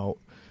in and out,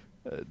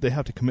 they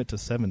have to commit to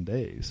 7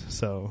 days.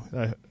 So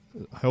I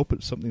hope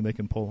it's something they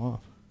can pull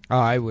off. Oh,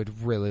 I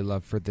would really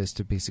love for this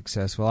to be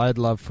successful. I'd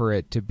love for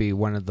it to be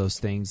one of those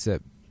things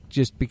that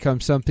just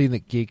becomes something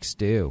that geeks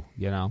do.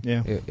 Yeah,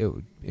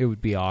 it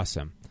would be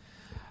awesome.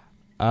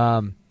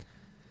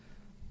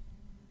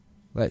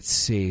 Let's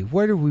see,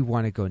 where do we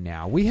want to go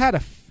now? We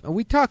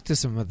talked to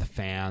some of the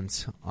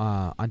fans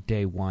on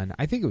day one.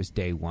 I think it was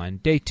day one.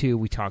 Day two,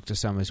 we talked to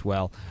some as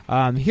well.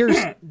 Here's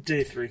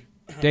day three.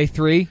 Day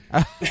three?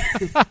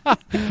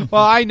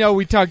 Well, I know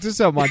we talked to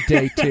some on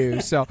day two.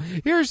 So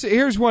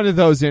here's one of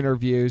those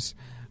interviews.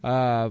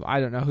 I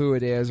don't know who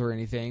it is or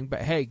anything,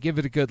 but hey, give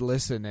it a good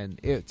listen, and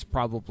it's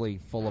probably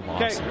full of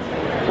awesome.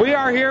 Okay. We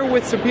are here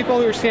with some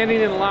people who are standing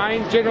in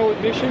line, general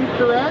admission,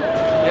 correct?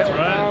 That's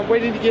right.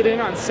 Waiting to get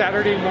in on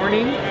Saturday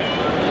morning.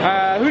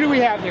 Who do we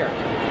have here?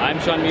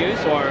 I'm Sean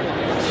Muse, or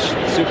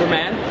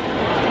Superman.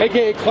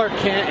 A.K.A. Clark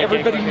Kent.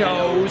 Everybody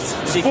knows.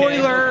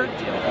 Spoiler.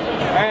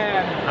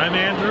 And I'm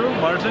Andrew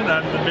Martin.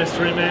 I'm the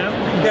Mystery Man.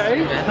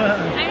 Okay.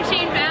 I'm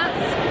Shane Vance,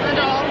 the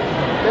doll.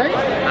 Okay.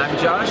 I'm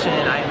Josh,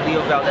 and I'm Leo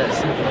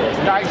Valdez.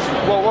 Nice.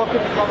 Well, welcome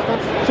to Comic-Con.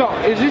 So,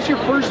 is this your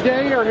first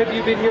day, or have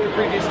you been here the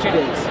previous 2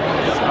 days?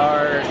 It's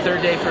our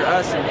third day for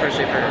us and first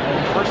day for her.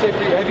 First day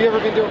for you. Have you ever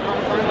been to a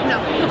Comic-Con?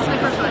 No, it's my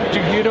first one. Do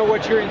you know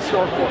what you're in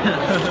store for?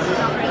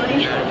 Not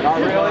really.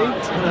 Not really?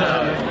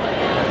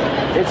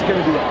 It's going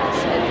to be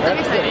awesome. I'm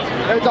excited.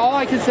 That's all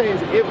I can say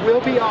is it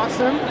will be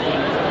awesome,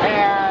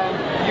 and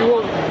you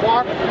will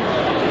walk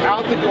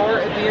out the door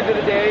at the end of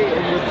the day,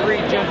 and your three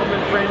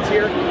gentlemen friends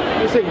here,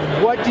 you'll say,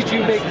 what did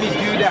you make me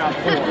do that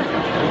for?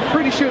 I'm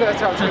pretty sure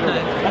that's how it's going to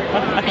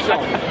work. So,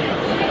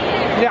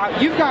 now,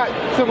 you've got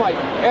some,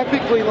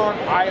 epically long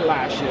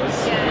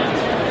eyelashes.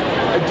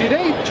 Do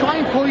they try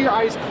and pull your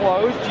eyes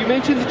closed? You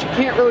mentioned that you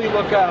can't really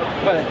look up,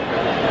 but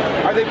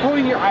are they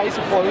pulling your eyes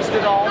closed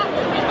at all?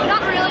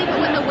 Not really, but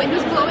when the wind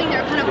was blowing,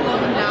 they're kind of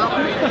blowing them down.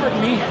 For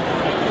me.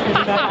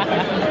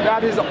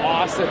 That is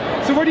awesome.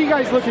 So what are you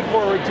guys looking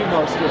forward to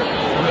most here?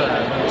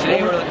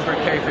 Today we're looking for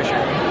Carrie Fisher.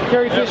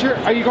 Carrie Fisher,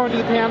 are you going to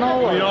the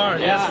panel? We are,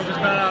 yes. We just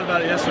found out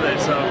about it yesterday,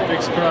 so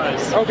big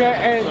surprise. Okay,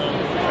 and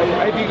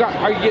are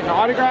you getting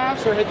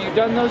autographs, or have you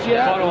done those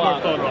yet? Photo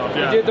op,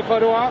 yeah. You did the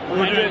photo op?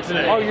 We're doing it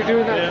today. Oh, you're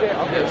doing that today?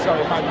 Okay,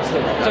 sorry, my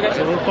mistake. Okay.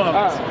 So we're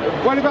pumped.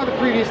 What about the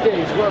previous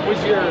days? What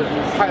was your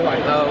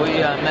highlight? We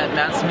met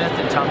Matt Smith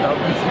and Tom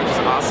Feldman, which is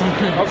awesome.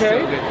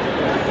 Okay. So good.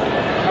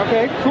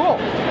 Okay, cool.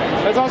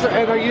 That's awesome.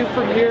 And are you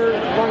from here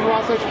along the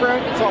Wasatch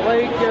Front, Salt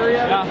Lake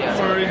area? Yeah,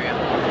 sorry.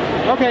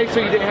 Okay, so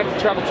you didn't have to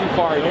travel too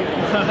far.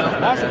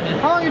 Awesome.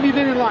 How long have you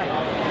been in line?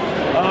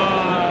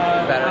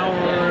 An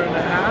hour and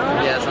a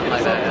half? Yeah, something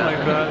like that. Something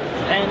like that.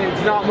 And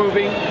it's not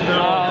moving?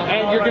 No.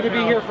 And you're going to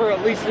be here for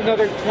at least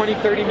another 20,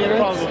 30 minutes?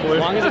 Probably. As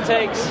long as it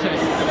takes.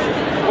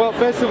 Well,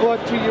 best of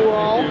luck to you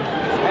all,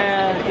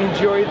 and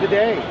enjoy the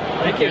day.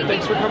 Thank you.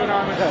 Thanks for coming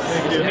on with us.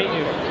 Thank you. Nice to meet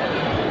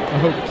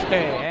you.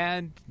 Okay,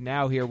 and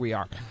now here we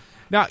are.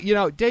 Now,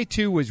 day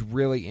 2 was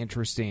really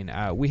interesting.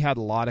 We had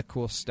a lot of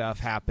cool stuff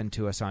happen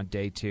to us on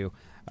day 2.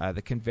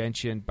 The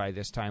convention by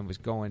this time was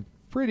going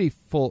pretty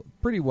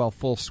well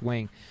full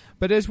swing.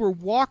 But as we're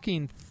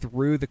walking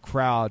through the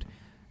crowd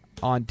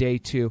on day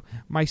 2,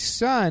 my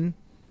son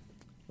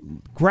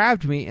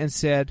grabbed me and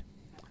said,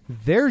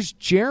 "There's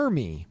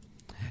Jeremy."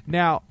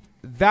 Now,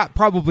 that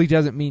probably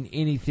doesn't mean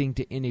anything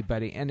to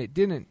anybody, and it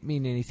didn't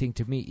mean anything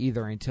to me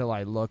either until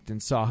I looked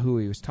and saw who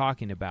he was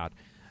talking about.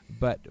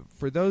 But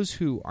for those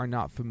who are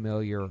not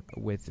familiar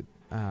with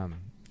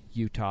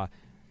Utah,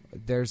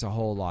 there's a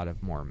whole lot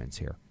of Mormons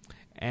here.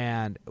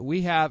 And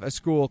we have a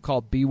school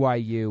called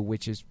BYU,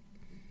 which is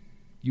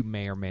you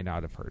may or may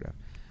not have heard of.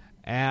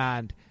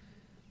 And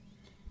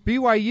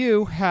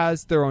BYU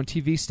has their own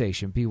TV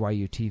station,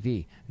 BYU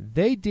TV.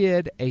 They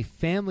did a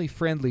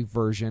family-friendly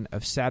version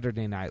of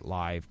Saturday Night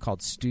Live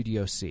called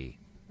Studio C.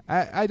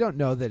 I don't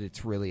know that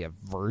it's really a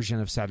version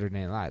of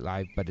Saturday Night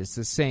Live, but it's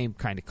the same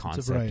kind of concept.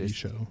 It's a variety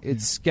show.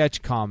 It's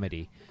sketch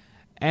comedy.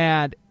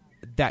 And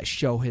that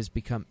show has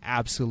become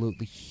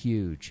absolutely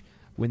huge.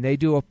 When they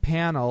do a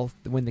panel,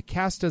 when the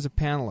cast does a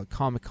panel at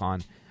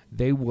Comic-Con,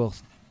 they will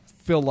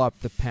fill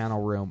up the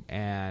panel room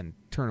and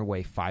turn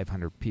away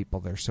 500 people.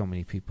 There's so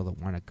many people that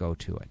want to go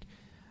to it.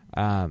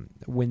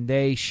 When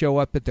they show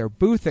up at their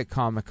booth at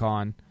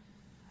Comic-Con,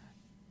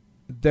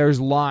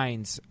 there's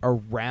lines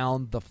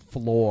around the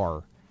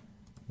floor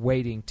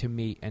waiting to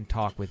meet and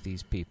talk with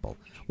these people.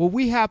 Well,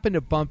 we happen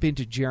to bump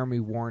into Jeremy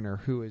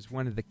Warner, who is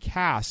one of the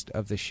cast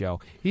of the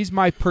show. He's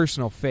my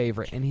personal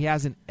favorite, and he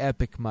has an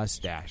epic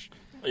mustache.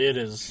 It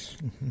is.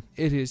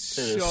 It is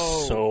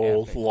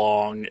so epic.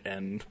 long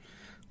and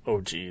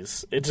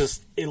geez,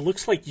 it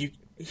looks like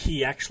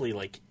he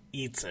actually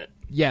eats it.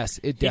 Yes,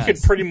 it does. He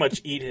could pretty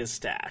much eat his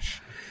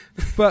stash.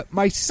 But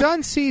my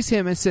son sees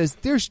him and says,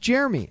 "There's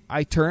Jeremy."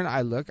 I turn,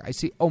 I look, I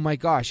see, oh my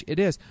gosh, it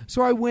is.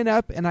 So I went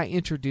up and I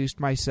introduced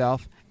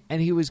myself,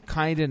 and he was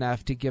kind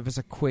enough to give us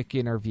a quick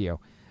interview.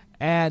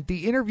 And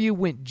the interview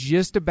went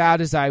just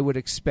about as I would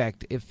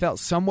expect. It felt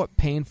somewhat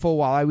painful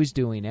while I was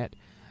doing it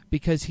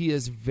because he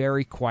is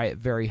very quiet,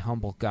 very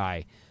humble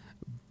guy.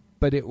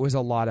 But it was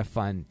a lot of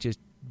fun just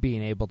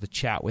being able to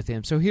chat with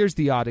him. So here's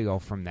the audio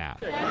from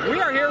that. We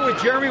are here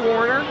with Jeremy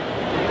Warner.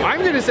 I'm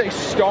going to say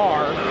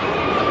star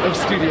of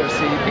Studio C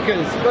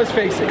because, let's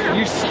face it,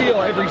 you steal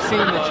every scene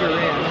that you're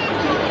in.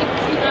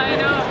 I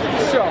know.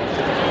 So.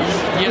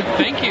 Yeah,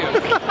 thank you.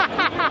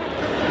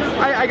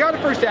 I got to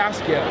first ask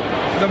you,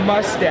 the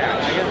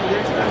mustache,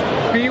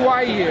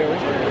 BYU,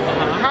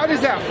 how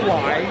does that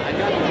fly?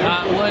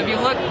 Well, if you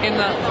look in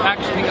the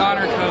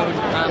honor code,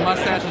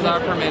 mustaches are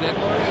permitted.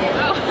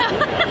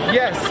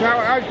 Yes,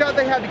 I thought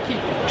they had to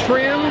keep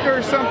trimmed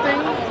or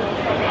something.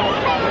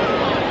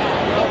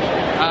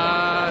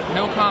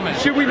 No comment.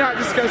 Should we not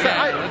discuss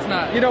that? Let's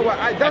not. You know what?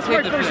 That's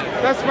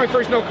my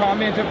first no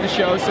comment of the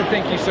show. So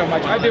thank you so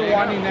much. I've been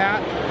wanting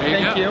that.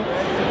 Thank you.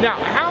 Now,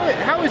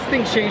 how has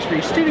things changed for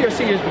you? Studio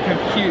C has become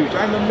huge.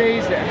 I'm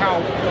amazed at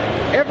how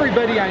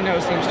everybody I know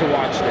seems to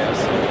watch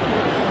this.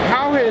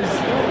 How has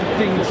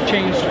things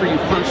changed for you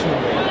personally?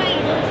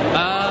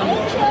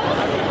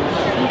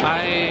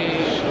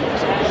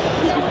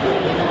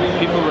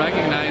 People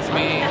recognize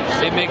me.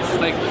 It makes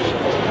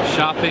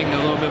shopping a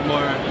little bit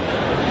more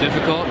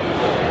difficult.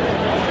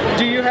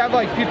 Do you have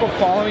people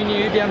following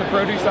you down the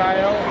produce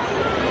aisle?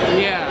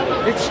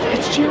 Yeah.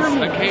 It's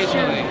Jeremy.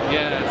 Occasionally,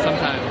 yeah,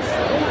 sometimes.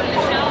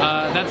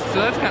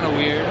 That's kind of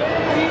weird.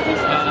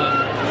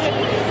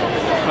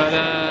 But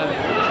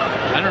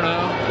I don't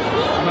know.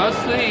 Most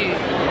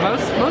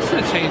of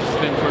the change has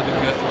been for the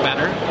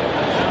better.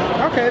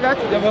 Okay,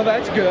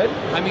 that's good.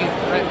 I mean,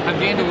 I've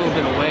gained a little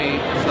bit of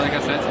weight, so I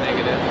guess that's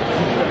negative.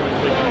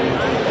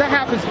 That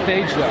happens with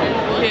age,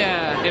 though.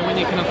 Yeah, and when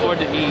you can afford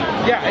to eat.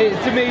 Yeah,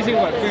 it's amazing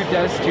what food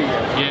does to you.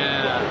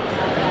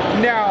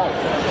 Yeah. Now.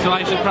 So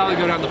I should probably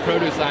go down the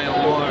produce aisle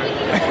more.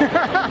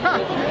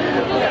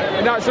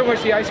 Not so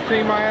much the ice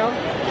cream aisle?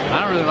 I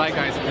don't really like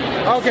ice cream.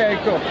 Okay,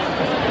 cool.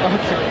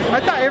 Okay.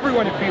 I thought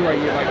everyone at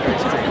BYU liked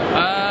ice cream.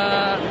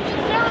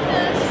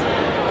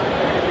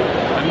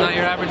 I'm not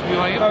your average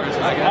BYU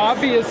person, I guess.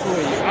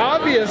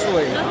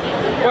 Obviously.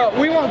 Well,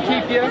 we won't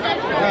keep you,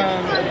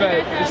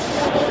 but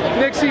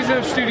next season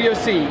of Studio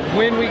C,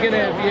 when are we going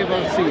to be able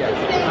to see it?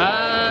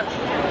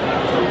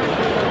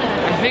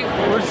 I think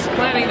we're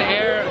planning to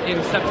air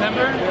in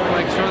September,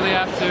 shortly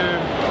after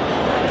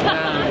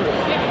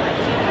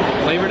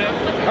Labor Day.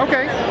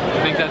 Okay.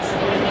 I think that's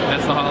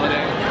the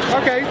holiday.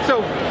 Okay,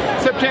 so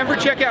September,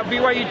 check out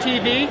BYU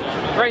TV.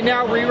 Right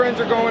now, reruns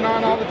are going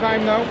on all the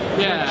time, though.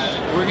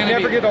 Yeah, we're gonna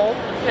never get old.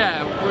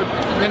 Yeah, we're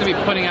going to be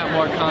putting out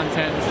more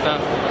content and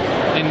stuff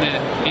in the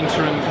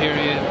interim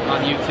period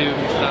on YouTube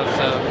and stuff,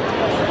 so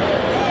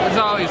there's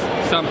always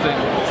something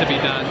to be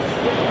done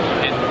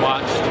and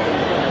watched.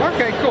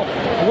 Okay, cool.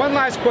 One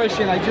last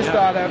question I just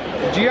thought of.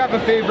 Do you have a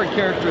favorite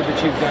character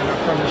that you've done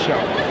from the show?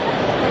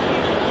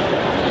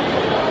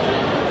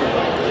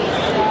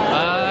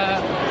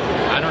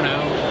 I don't know.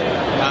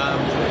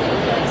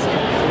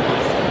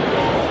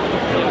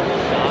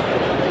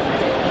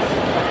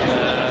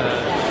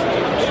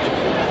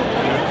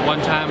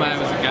 One time I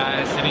was a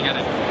guy sitting at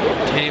a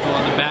table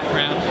in the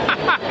background.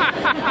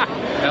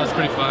 That was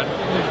pretty fun.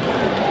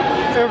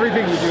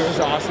 Everything you do is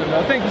awesome,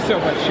 though. Thank you so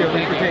much,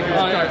 Shively, for taking this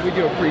time. We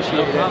do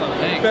appreciate it.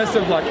 Thanks. Best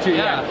of luck to you.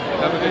 Yeah,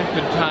 have a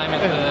good time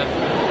at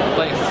the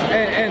place.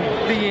 And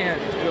the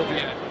end.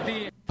 The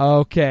end.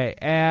 Okay,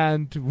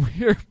 and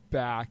we're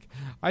back.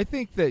 I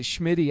think that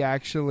Schmitty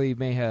actually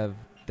may have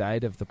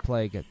died of the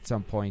plague at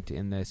some point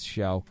in this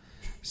show.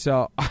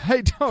 So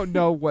I don't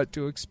know what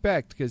to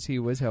expect because he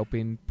was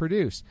helping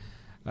produce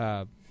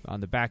on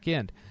the back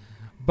end.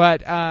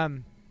 But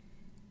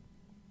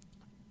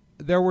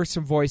there were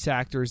some voice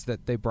actors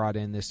that they brought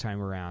in this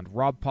time around.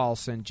 Rob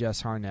Paulsen,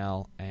 Jess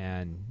Harnell,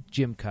 and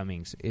Jim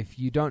Cummings. If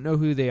you don't know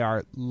who they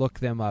are, look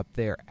them up.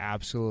 They're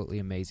absolutely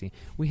amazing.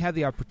 We had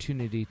the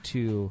opportunity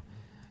to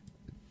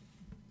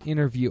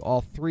interview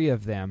all three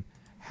of them.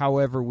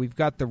 However, we've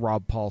got the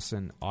Rob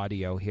Paulsen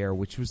audio here,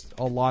 which was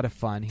a lot of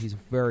fun. He's a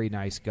very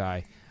nice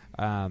guy.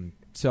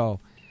 So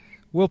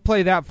we'll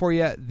play that for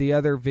you. The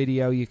other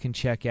video you can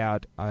check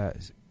out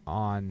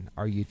on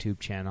our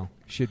YouTube channel.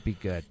 Should be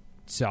good.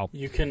 So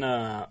you can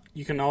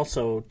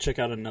also check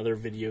out another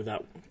video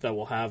that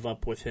we'll have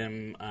up with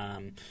him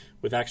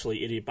with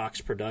actually Idiot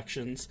Box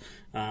Productions.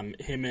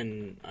 Him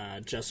and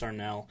Jess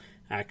Arnell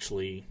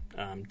actually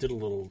did a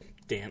little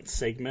dance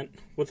segment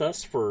with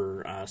us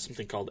for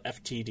something called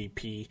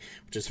FTDP,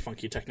 which is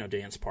Funky Techno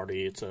Dance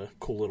Party. It's a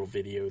cool little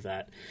video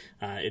that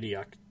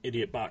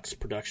Idiot Box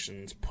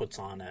Productions puts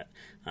on at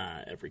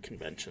every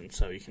convention,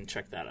 so you can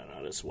check that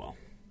out as well.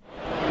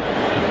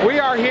 We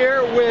are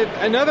here with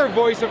another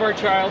voice of our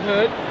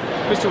childhood,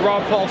 Mr.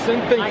 Rob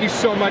Paulsen. Thank you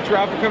so much,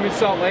 Rob, for coming to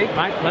Salt Lake.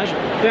 My pleasure.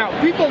 Now,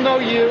 people know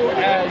you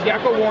as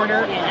Yakko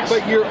Warner,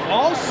 but you're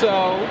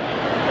also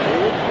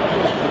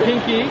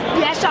Pinky.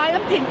 Yes, I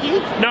am Pinky.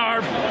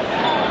 Narv.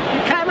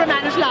 The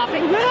cameraman is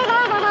laughing.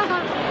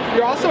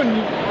 You're also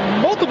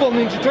multiple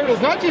Ninja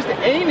Turtles, not just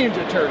a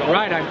Ninja Turtle.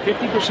 Right, I'm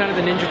 50% of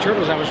the Ninja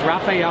Turtles. I was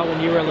Raphael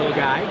when you were a little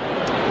guy.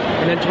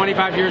 And then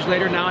 25 years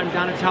later, now I'm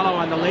Donatello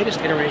on the latest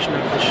iteration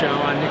of the show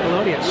on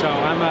Nickelodeon. So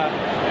I'm a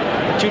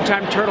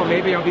two-time turtle.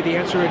 Maybe I'll be the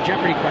answer to a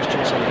Jeopardy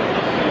question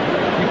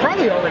someday. You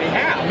probably already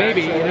have.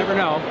 Maybe, actually. You never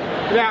know.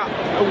 Now,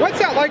 what's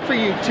that like for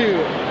you,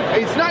 too?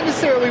 It's not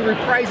necessarily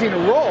reprising a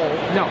role.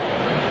 No.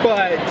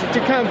 But to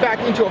come back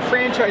into a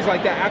franchise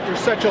like that after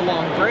such a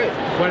long break.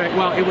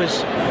 Well, it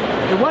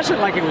wasn't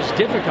like it was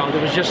difficult.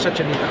 It was just such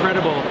an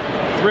incredible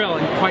thrill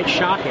and quite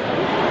shocking.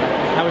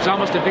 I was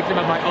almost a victim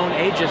of my own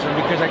ageism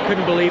because I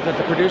couldn't believe that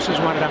the producers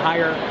wanted to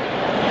hire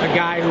a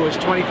guy who was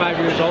 25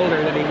 years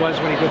older than he was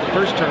when he did the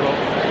first Turtle.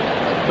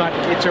 But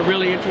it's a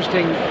really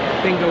interesting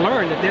thing to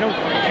learn that they don't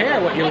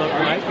care what you look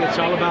like. It's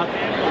all about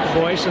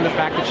voice and the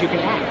fact that you can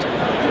act.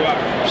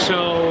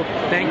 So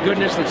thank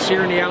goodness that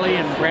Ciarnielli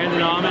and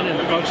Brandon Auman and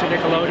the folks at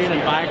Nickelodeon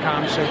and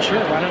Viacom said, sure,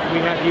 why don't we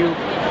have you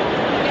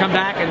come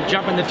back and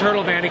jump in the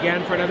Turtle Van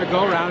again for another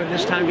go-around, and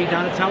this time be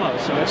Donatello.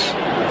 So it's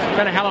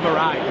been a hell of a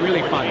ride.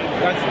 Really fun.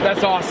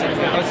 That's awesome.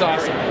 That's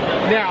awesome.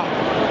 Now,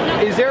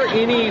 is there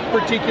any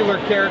particular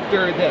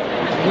character that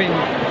when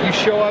you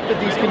show up at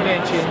these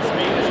conventions,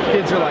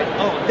 kids are like,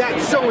 oh,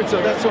 that's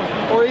so-and-so, that's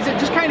so-and-so, or is it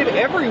just kind of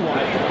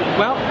everyone?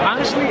 Well,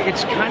 honestly,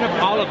 it's kind of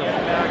all of them.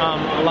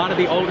 A lot of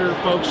the older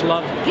folks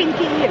love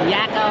Pinky and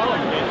Yakko.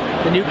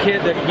 The new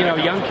kid,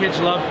 young kids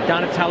love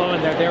Donatello,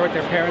 and they're there with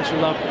their parents who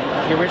love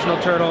the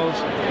original Turtles.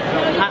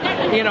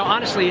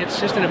 Honestly, it's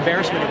just an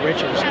embarrassment of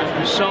riches.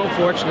 I'm so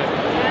fortunate.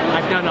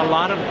 I've done a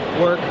lot of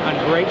work on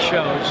great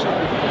shows,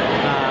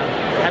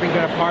 having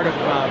been a part of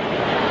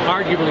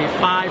arguably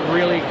 5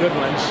 really good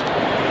ones.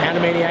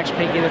 Animaniacs,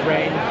 Pinky and the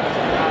Brain,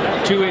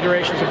 2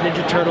 iterations of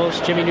Ninja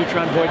Turtles, Jimmy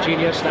Neutron, Boy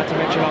Genius, not to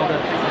mention all the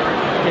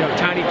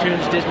Tiny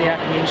Toons, Disney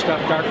afternoon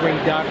stuff,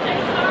 Darkwing Duck,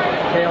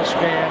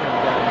 Tailspin,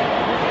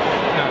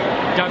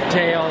 and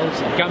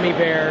DuckTales, and Gummy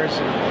Bears,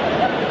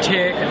 and The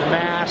Tick, and The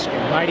Mask,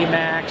 and Mighty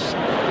Max,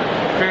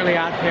 Fairly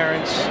Odd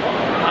Parents.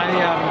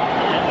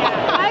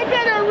 I've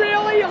been a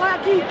really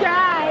lucky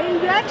guy.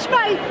 That's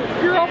my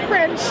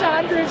girlfriend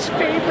Sandra's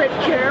favorite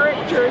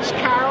character is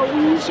Carl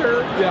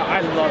Wheezer. Yeah,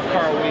 I love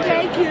Carl Wheezer.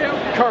 Thank you.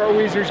 Carl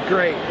Weezer's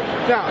great.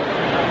 Now,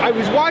 I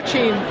was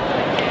watching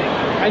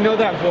I Know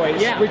That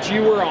Voice, which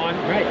you were on.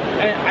 Right.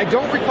 And I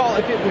don't recall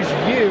if it was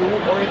you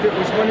or if it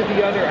was one of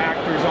the other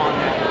actors on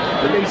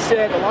that. But they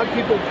said, a lot of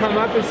people come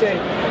up and say,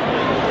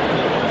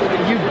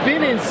 you've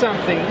been in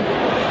something.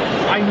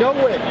 I know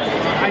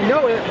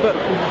it, but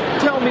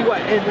tell me what.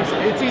 And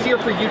it's easier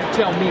for you to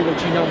tell me what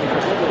you know me for.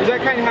 Is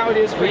that kind of how it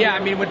is for you? Yeah, I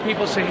mean, when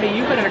people say, hey,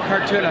 you've been in a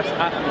cartoon,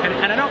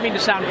 and I don't mean to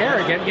sound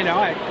arrogant,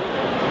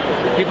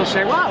 people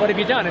say, "Wow, what have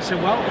you done?" I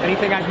said, "Well,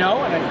 anything I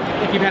know, and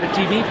if you've had a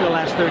TV for the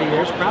last 30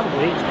 years,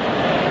 probably."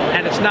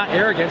 And it's not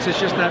arrogance; it's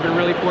just that I've been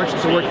really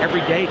fortunate to work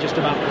every day, just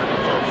about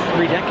for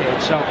 3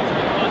 decades. So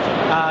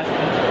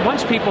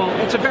once people,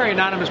 it's a very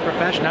anonymous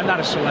profession. I'm not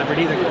a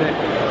celebrity.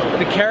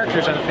 The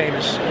characters are the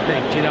famous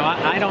things. You know,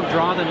 I don't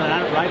draw them and I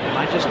don't write them.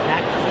 I just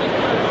act them.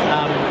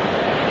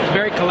 It's a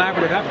very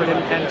collaborative effort,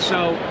 and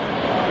so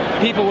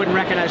people wouldn't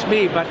recognize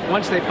me, but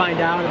once they find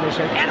out and they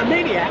say,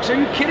 "Animaniacs, are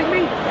you kidding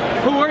me?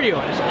 Who are you?"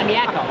 I say, "I'm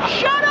Yakko."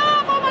 "Shut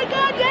up! Oh my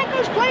God,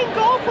 Yakko's playing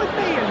golf with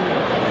me."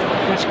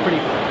 And that's pretty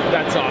fun.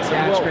 That's awesome.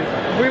 Yeah, well,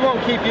 great. we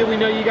won't keep you. We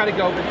know you got to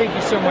go, but thank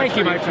you so much. Thank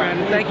you, my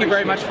friend. Thank you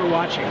very much for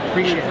watching.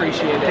 Appreciate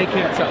it. Take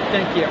care. So,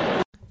 thank you.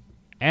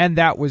 And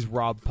that was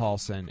Rob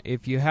Paulson.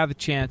 If you have a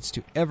chance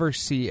to ever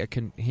see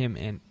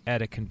him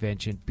at a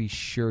convention, be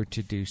sure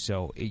to do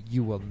so.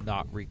 You will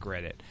not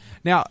regret it.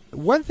 Now,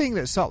 one thing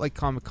that Salt Lake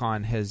Comic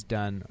Con has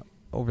done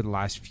over the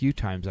last few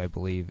times, I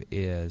believe,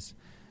 is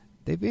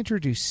they've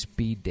introduced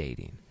speed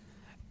dating.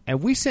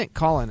 And we sent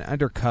Colin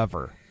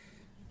undercover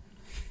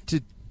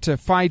to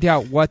find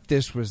out what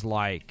this was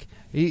like.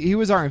 He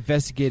was our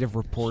investigative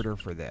reporter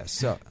for this.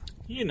 So,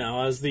 you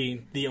know, as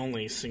the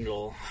only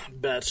single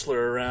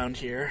bachelor around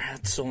here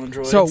at Soul and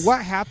Droids. So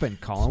what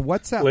happened, Colin?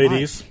 What's that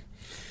ladies?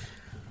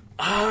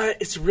 Like?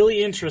 It's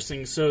really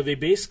interesting. So they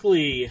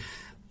basically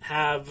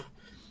have,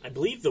 I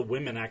believe the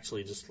women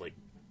actually just like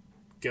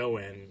go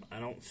in.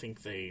 I don't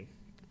think they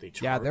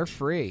charge. They're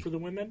free for the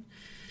women.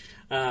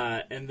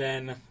 And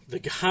then the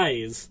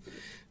guys,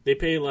 they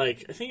pay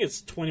like, I think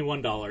it's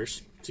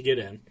 $21 to get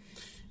in,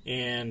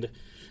 and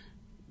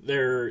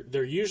they're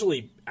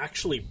usually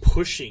actually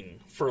pushing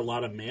for a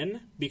lot of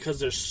men because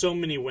there's so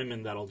many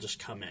women that'll just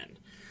come in.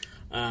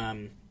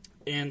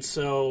 And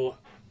so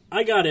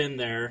I got in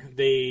there.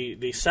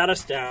 They sat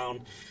us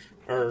down,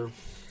 or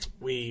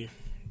Ryan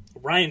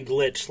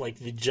Glitch, like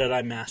the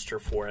Jedi Master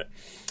for it,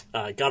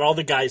 got all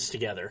the guys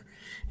together,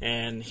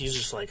 and he's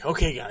just like,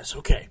 "Okay, guys,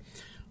 okay,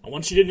 I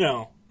want you to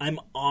know I'm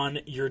on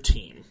your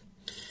team."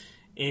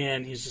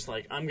 And he's just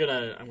like, I'm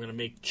gonna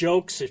make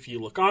jokes if you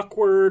look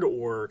awkward,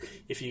 or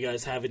if you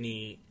guys are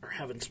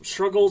having some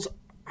struggles.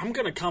 I'm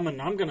gonna come and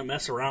I'm gonna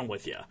mess around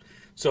with you.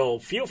 So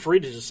feel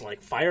free to just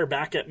like fire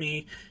back at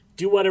me,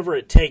 do whatever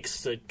it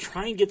takes to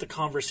try and get the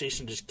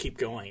conversation to just keep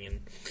going.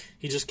 And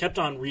he just kept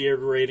on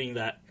reiterating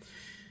that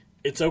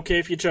it's okay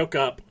if you choke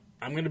up.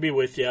 I'm gonna be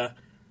with you,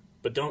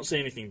 but don't say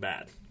anything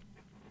bad.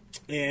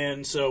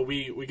 And so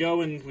we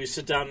go and we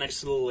sit down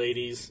next to the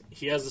ladies.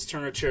 He has this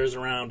turn of chairs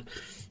around,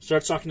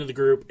 starts talking to the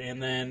group,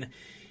 and then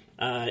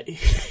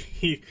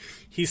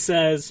he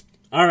says,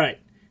 "All right,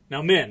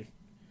 now men,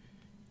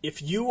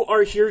 if you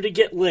are here to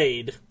get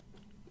laid,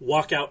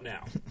 walk out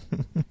now.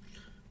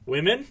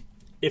 Women,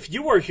 if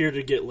you are here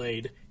to get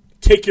laid,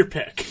 take your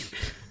pick."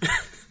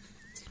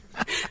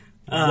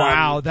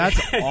 Wow, that's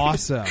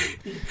awesome.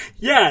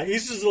 Yeah,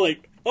 he's just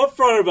like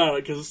upfront about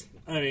it because,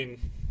 I mean,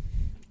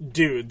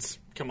 dudes,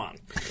 come on.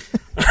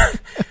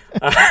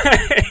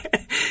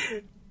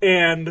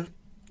 And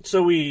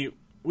so we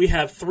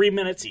have 3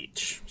 minutes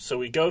each. So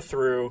we go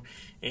through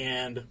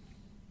and,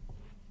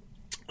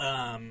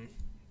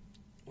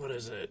 what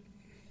is it?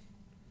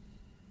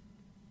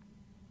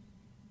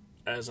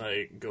 As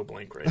I go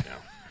blank right now.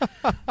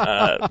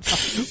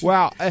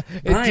 Wow.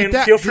 Brian,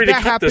 did feel free to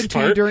that cut happen this to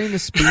you part. during the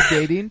speed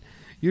dating?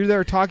 You're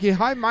there talking,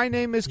 "Hi, my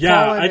name is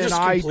Yeah, Colin, I just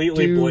and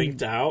completely I do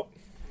blanked out.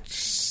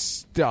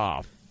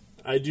 stuff."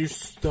 I do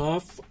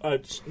stuff.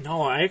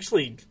 No, I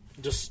actually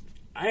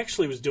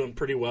was doing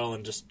pretty well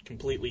and just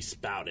completely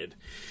spouted,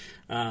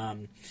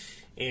 and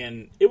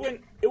it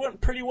went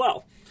pretty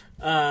well.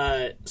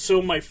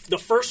 So the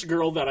first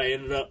girl that I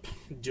ended up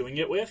doing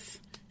it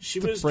with, she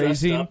was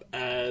dressed up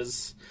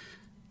as.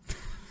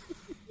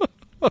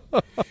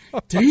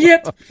 Dang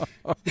it!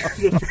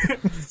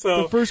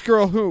 The first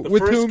girl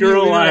with whom you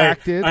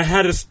interacted, I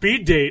had a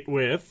speed date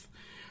with,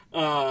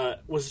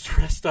 was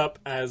dressed up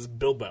as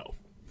Bilbo.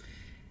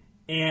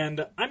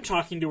 And I'm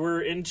talking to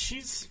her, and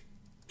she's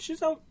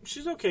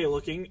okay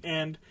looking,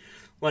 and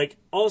like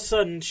all of a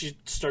sudden she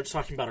starts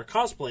talking about her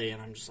cosplay,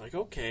 and I'm just like,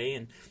 okay,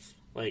 and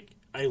like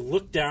I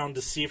looked down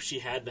to see if she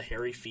had the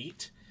hairy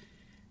feet,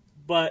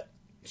 but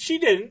she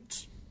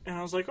didn't, and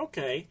I was like,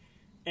 okay,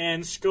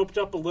 and scoped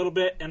up a little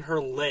bit, and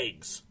her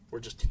legs were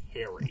just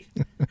hairy,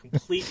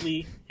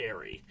 completely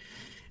hairy,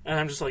 and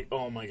I'm just like,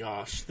 oh my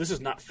gosh, this is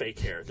not fake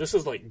hair, this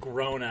is like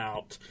grown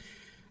out.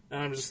 And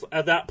I'm just,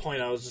 at that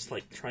point, I was just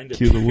like trying to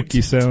cue the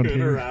Wookiee sound tune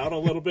here. her out a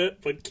little bit,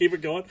 but keep it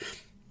going.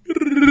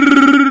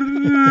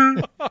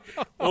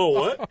 Oh,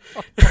 what?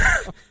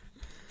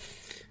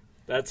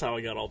 That's how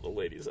I got all the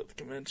ladies at the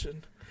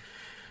convention.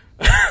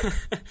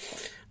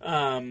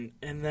 And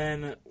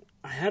then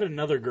I had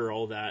another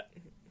girl that,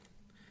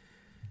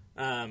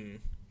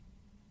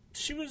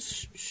 she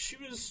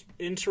was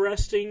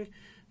interesting,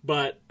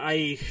 but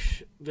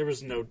there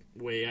was no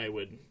way I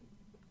would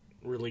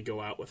really go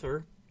out with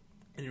her.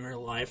 In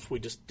real life, we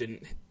just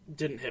didn't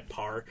hit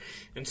par,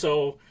 and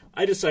so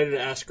I decided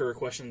to ask her a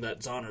question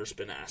that Zahner's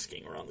been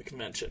asking around the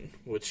convention,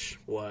 which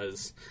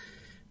was,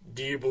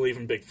 do you believe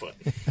in Bigfoot?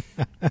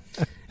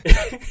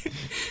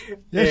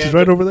 Yeah, she's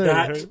right over there.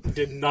 That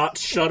did not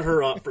shut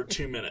her up for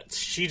 2 minutes.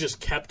 She just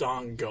kept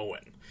on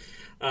going.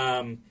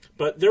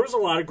 But there was a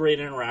lot of great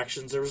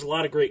interactions. There was a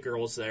lot of great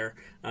girls there.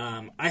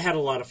 I had a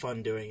lot of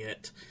fun doing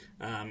it.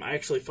 I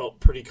actually felt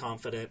pretty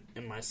confident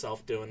in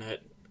myself doing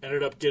it.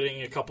 Ended up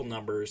getting a couple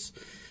numbers.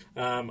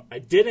 I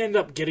did end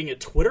up getting a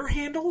Twitter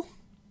handle.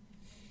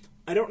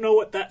 I don't know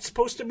what that's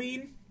supposed to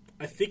mean.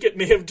 I think it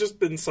may have just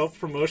been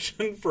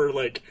self-promotion for,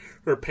 like,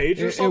 her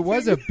page or something. It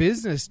was a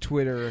business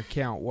Twitter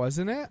account,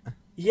 wasn't it?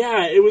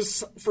 Yeah, it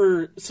was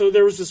for... So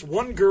there was this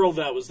one girl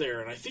that was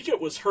there, and I think it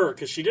was her,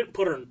 because she didn't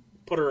put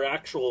her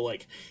actual,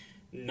 like,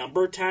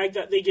 number tag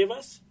that they give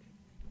us.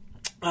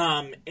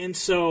 And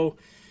so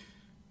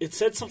it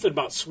said something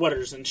about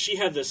sweaters, and she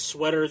had this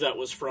sweater that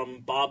was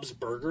from Bob's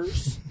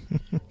Burgers.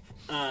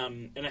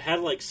 And it had,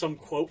 like, some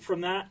quote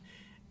from that.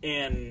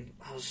 And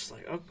I was just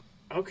like,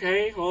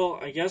 okay, well,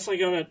 I guess I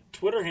got a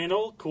Twitter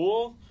handle.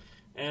 Cool.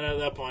 And at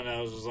that point,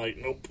 I was just like,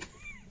 nope.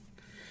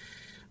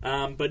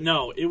 But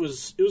no, it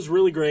was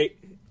really great.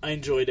 I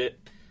enjoyed it.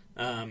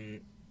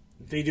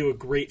 They do a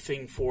great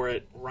thing for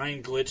it.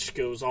 Ryan Glitch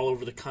goes all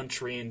over the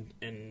country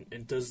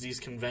and does these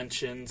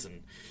conventions,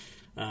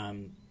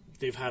 and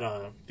they've had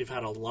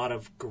a lot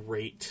of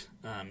great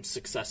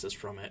successes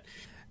from it.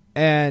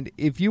 And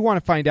if you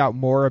want to find out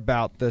more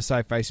about the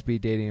Sci-Fi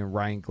Speed Dating and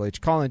Ryan Glitch,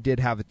 Colin did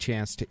have a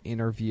chance to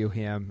interview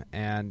him,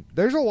 and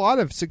there's a lot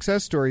of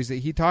success stories that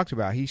he talked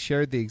about. He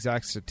shared the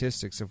exact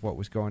statistics of what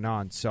was going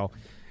on. So,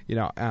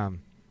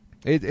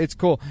 it's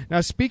cool.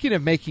 Now, speaking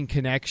of making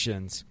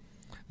connections,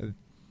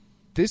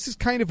 this is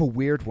kind of a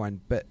weird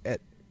one, but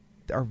at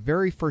our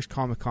very first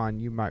Comic-Con,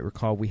 you might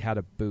recall, we had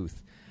a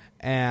booth.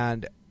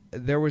 And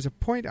there was a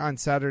point on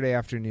Saturday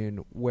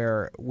afternoon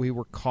where we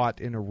were caught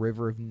in a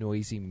river of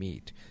noisy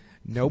meat.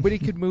 Nobody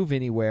could move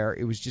anywhere.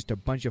 It was just a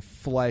bunch of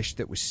flesh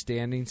that was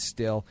standing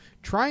still,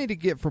 trying to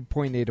get from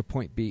point A to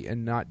point B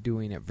and not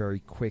doing it very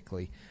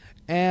quickly.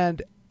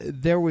 And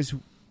there was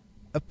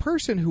a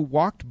person who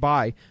walked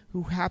by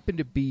who happened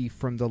to be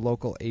from the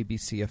local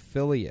ABC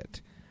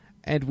affiliate.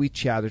 And we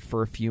chatted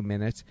for a few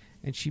minutes,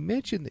 and she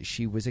mentioned that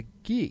she was a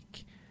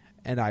geek.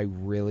 And I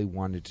really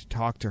wanted to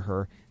talk to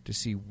her to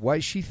see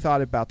what she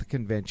thought about the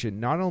convention,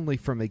 not only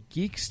from a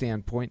geek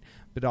standpoint,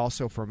 but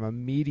also from a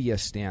media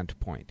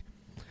standpoint.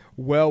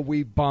 Well,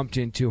 we bumped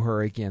into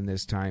her again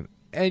this time,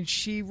 and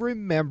she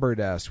remembered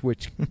us,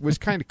 which was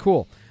kind of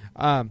cool.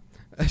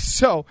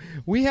 So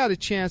we had a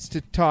chance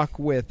to talk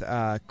with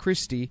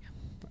Christy.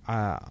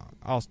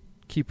 I'll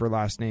keep her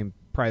last name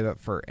private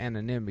for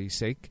anonymity's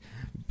sake.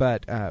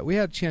 But we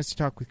had a chance to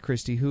talk with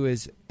Christy, who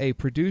is a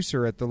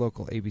producer at the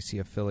local ABC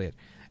affiliate.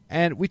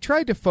 And we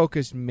tried to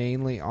focus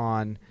mainly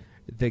on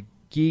the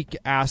geek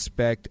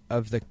aspect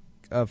of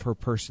her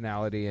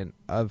personality and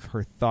of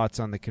her thoughts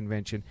on the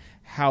convention.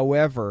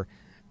 However,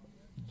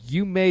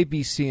 you may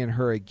be seeing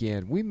her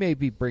again. We may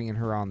be bringing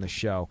her on the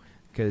show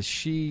because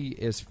she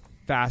is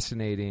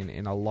fascinating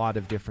in a lot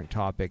of different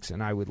topics,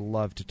 and I would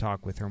love to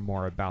talk with her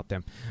more about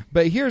them.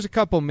 But here's a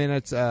couple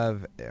minutes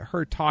of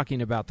her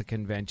talking about the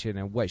convention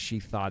and what she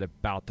thought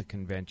about the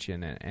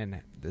convention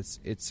and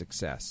its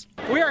success.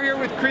 We are here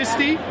with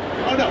Christy.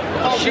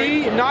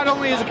 She not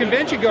only is a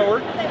convention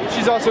goer,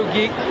 she's also a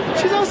geek.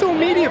 She's also a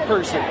media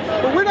person.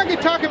 But we're not going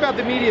to talk about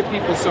the media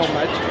people so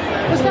much.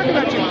 Let's talk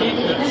about your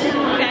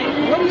geekness.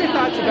 Okay. What are your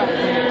thoughts about the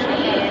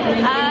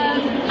convention?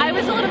 I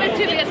was a little bit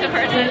dubious at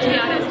first, to be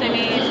honest. I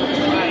mean,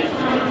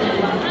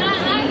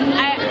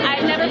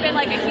 I've never been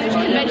like a huge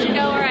convention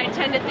goer. I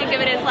tend to think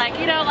of it as like,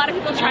 a lot of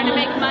people trying to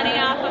make money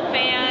off of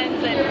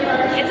fans, and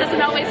it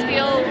doesn't always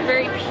feel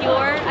very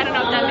pure. I don't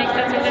know if that makes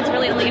sense or if it's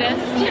really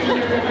elitist.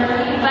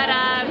 But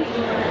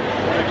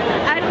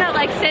I don't know,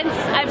 like since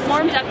I've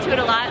warmed up to it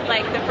a lot,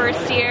 like the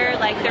first year,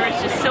 like there was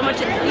just so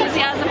much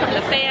enthusiasm from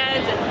the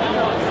fans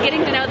and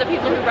getting to know the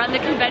people who run the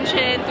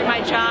convention through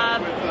my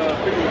job.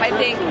 I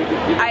think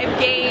I've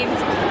gained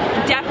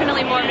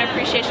definitely more of an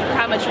appreciation for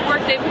how much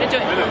work they put into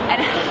it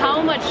and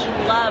how much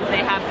love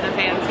they have for the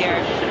fans here.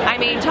 I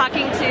mean,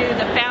 talking to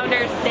the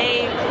founders,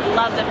 they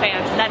love the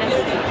fans. That has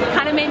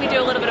kind of made me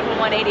do a little bit of a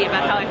 180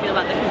 about how I feel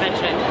about the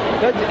convention.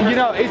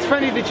 It's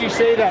funny that you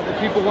say that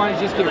people want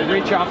to just get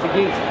rich off the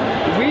geeks.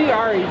 We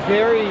are a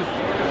very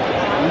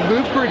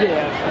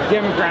lucrative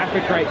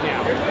demographic right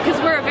now.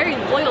 Because we're a very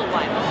loyal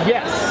one.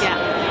 Yes. Yeah.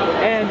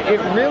 And it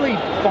really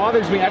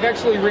bothers me. I've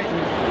actually written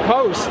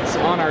posts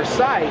on our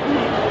site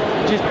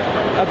just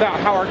about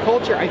how our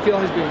culture, I feel,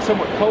 has been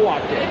somewhat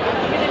co-opted.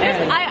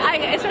 And I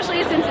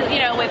especially since,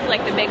 with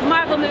like the big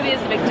Marvel movies,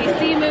 the big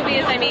DC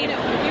movies, I mean,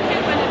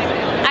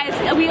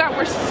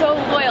 we're so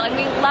loyal and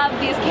we love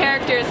these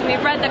characters and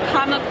we've read the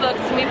comic books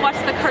and we've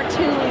watched the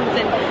cartoons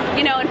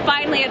and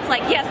finally it's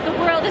like, yes, the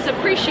world is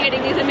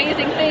appreciating these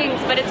amazing things,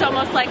 but it's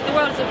almost like the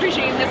world is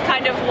appreciating this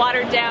kind of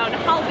watered down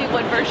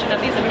Hollywood version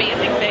of these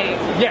amazing things.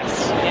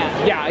 Yes.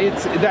 Yeah,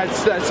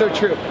 that's so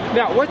true.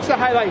 Now, what's the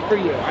highlight for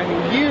you? I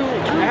mean, you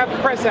have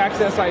press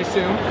access, I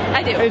assume.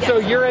 I do. And so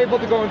you're able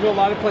to go into a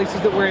lot of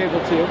places that we're able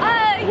to.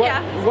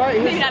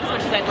 Maybe not as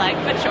much as I'd like,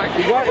 but sure.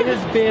 What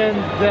has been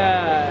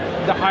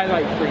the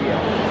highlight for you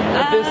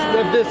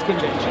of this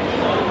convention?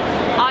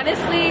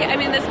 Honestly, I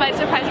mean, this might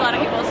surprise a lot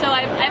of people. So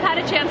I've had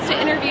a chance to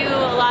interview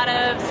a lot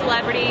of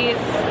celebrities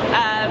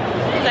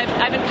because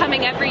I've been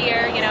coming every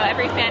year,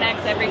 every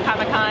FanX, every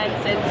Comic-Con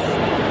since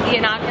the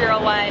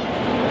inaugural one.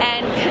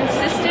 And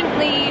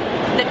consistently,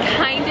 the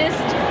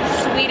kindest,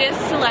 sweetest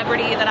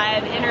celebrity that I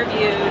have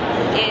interviewed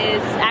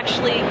is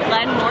actually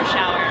Glenn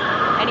Morshower.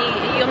 And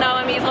you'll know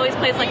him, he's always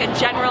plays like a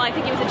general. I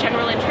think he was a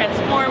general in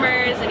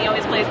Transformers, and he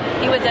was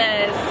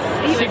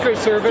Secret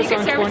Service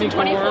in 24.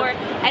 24.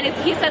 And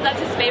he says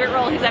that's his favorite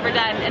role he's ever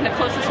done, and the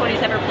closest one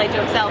he's ever played to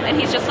himself. And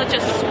he's just such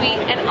a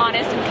sweet and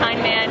honest and kind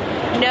man.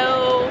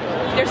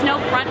 There's no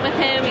front with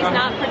him. He's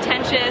not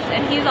pretentious,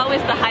 and he's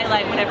always the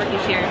highlight whenever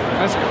he's here.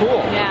 That's cool.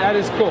 Yeah. That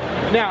is cool.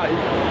 Now,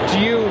 do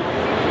you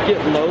get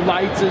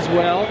lowlights as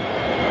well?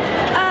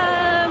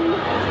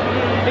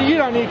 You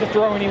don't need to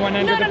throw anyone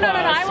under the bus. No.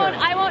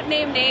 I won't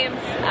name names.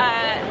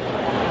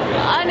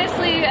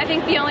 Honestly, I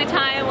think the only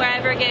time where I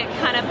ever get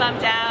kind of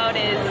bummed out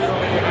is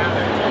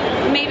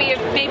maybe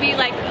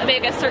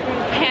a certain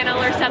panel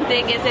or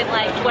something isn't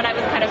like what I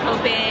was kind of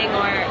hoping,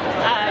 or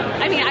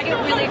I get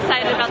really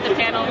excited about the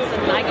panels,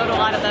 and I go to a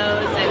lot of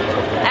those, and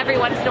every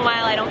once in a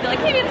while I don't feel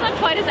like maybe it's not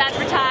quite as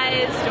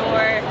advertised,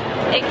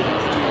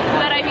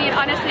 but I mean,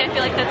 honestly, I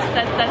feel like that's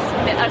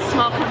a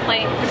small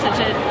complaint for such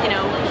a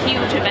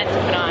huge event to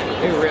put on.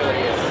 It really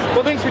is.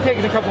 Well, thanks for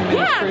taking a couple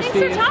minutes, Christy.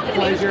 Thanks for talking to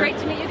me. It was great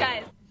to meet you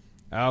guys.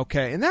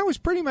 Okay, and that was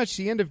pretty much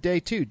the end of day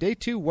 2. Day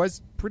 2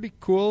 was pretty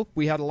cool.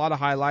 We had a lot of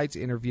highlights,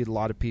 interviewed a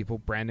lot of people.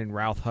 Brandon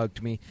Routh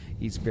hugged me.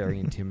 He's very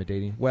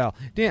intimidating. Well,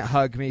 didn't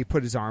hug me,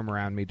 put his arm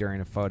around me during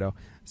a photo.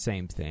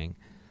 Same thing.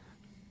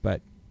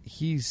 But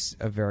he's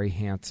a very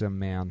handsome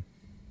man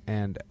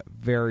and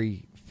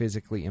very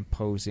physically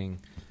imposing.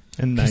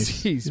 And nice.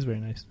 He's very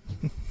nice.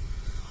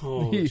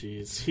 Oh,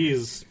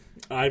 jeez.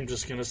 I'm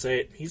just going to say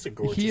it. He's a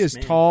gorgeous man. He is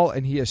tall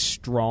and he is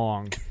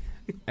strong.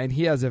 And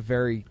he has a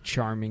very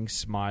charming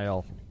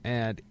smile,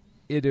 and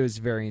it is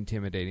very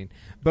intimidating.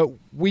 But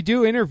we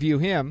do interview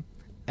him,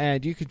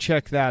 and you can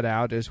check that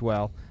out as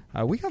well.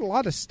 We got a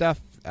lot of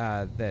stuff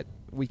that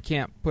we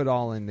can't put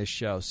all in this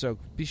show, so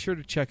be sure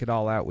to check it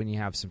all out when you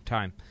have some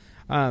time.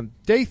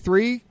 Day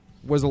 3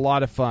 was a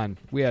lot of fun.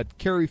 We had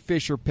Carrie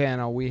Fisher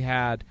panel. We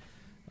had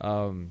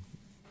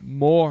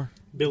more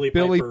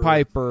Billy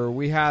Piper.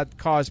 We had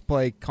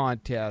cosplay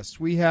contests.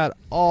 We had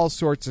all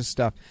sorts of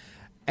stuff.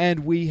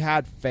 And we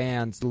had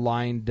fans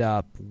lined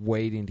up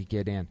waiting to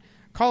get in.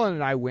 Colin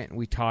and I went and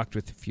we talked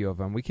with a few of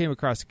them. We came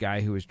across a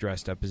guy who was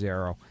dressed up as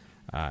Arrow.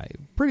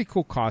 Pretty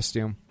cool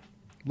costume.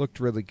 Looked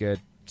really good.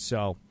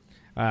 So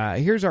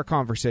here's our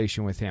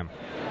conversation with him.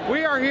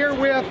 We are here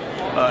with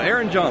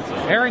Aaron Johnson.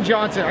 Aaron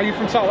Johnson. Are you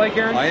from Salt Lake,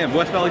 Aaron? I am,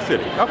 West Valley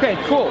City. Okay,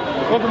 cool.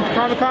 Welcome to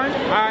Comic-Con.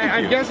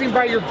 I'm guessing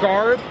by your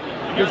garb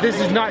that this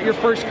is not your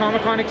first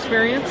Comic-Con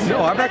experience?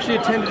 No, I've actually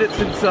attended it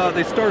since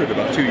they started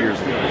about 2 years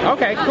ago.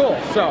 Okay, cool.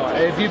 So,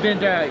 have you been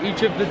to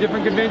each of the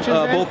different conventions?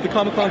 Both the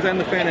Comic-Cons and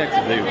the FanXs.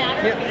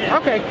 Yeah.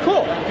 Okay,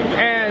 cool.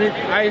 And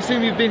I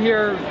assume you've been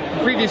here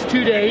the previous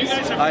 2 days?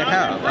 I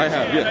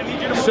have,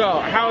 yes. So,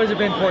 how has it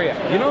been for you?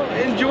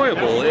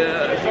 Enjoyable.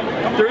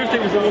 Thursday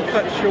was a little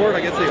cut short.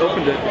 I guess they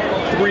opened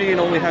at 3 and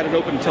only had it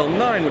open until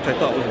 9, which I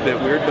thought was a bit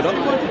weird, but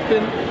otherwise it's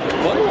been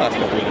fun the last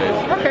couple of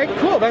days. Okay,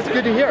 cool. That's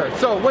good to hear.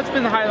 So, what's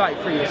been the highlight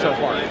for you so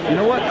far? You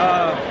know what?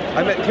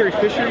 I met Carrie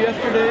Fisher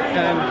yesterday,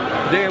 and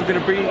today I'm going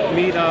to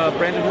meet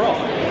Brandon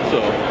Roth.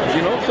 So,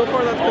 so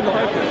far that's been the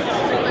high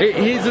point.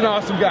 He's an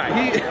awesome guy.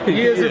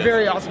 He is a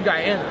very awesome guy.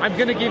 And I'm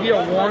going to give you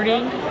a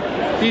warning.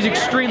 He's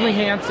extremely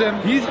handsome.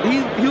 He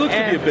looks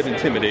to be a bit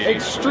intimidating.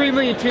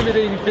 Extremely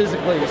intimidating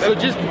physically. So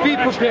just be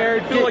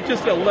prepared. I feel like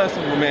just a less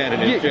of a man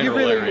in his general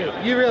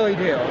area. You really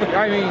do.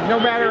 I mean, no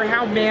matter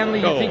how manly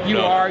you think you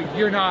are,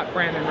 you're not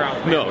Brandon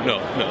Routh. No.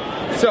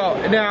 So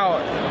now,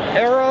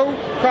 Arrow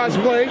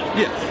cosplay.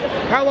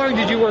 Yes. How long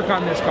did you work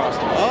on this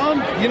costume?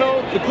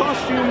 The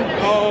costume,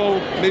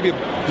 maybe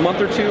a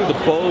month or two. The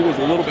bow was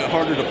a little bit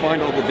harder to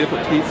find all the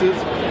different pieces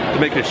to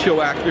make it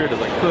show accurate as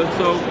I could.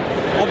 So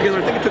altogether,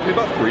 I think it took me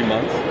about 3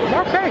 months.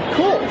 Okay,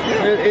 cool.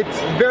 It's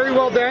very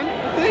well done.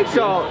 Thank you.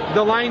 So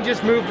the line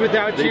just moved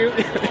without you.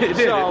 It did.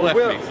 So it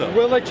left me. So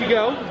we'll let you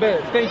go.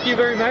 But thank you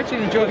very much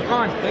and enjoy the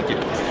con. Thank you.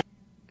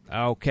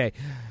 Okay.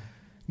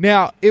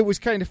 Now, it was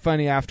kind of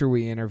funny after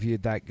we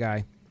interviewed that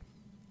guy.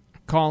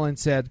 Colin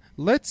said,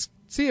 let's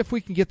see if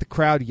we can get the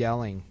crowd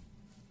yelling.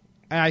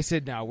 And I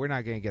said, no, we're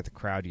not going to get the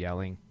crowd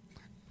yelling.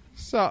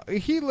 So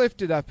he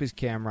lifted up his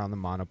camera on the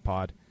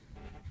monopod,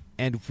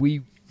 and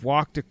we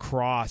walked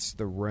across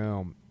the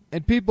room.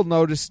 And people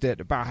noticed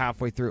it about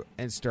halfway through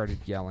and started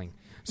yelling.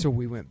 So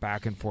we went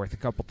back and forth a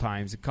couple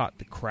times and caught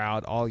the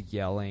crowd all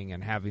yelling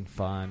and having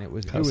fun. It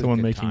was someone a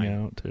good making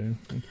time. out, too.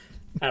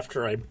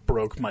 After I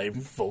broke my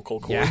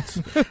vocal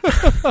cords. Yeah.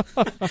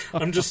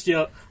 I'm just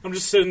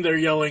sitting there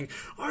yelling,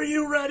 "Are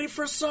you ready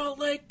for Salt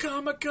Lake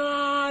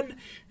Comic-Con?"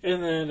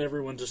 And then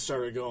everyone just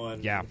started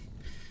going. Yeah.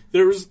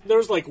 There was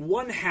like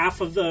one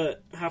half of the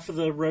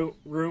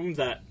room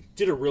that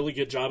did a really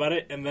good job at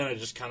it, and then it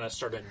just kind of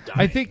started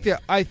dying.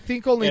 I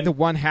think only the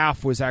one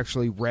half was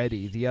actually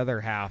ready. The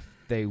other half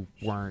they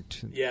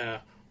weren't. Yeah.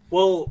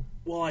 Well,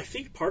 I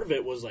think part of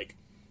it was like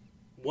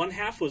one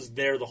half was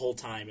there the whole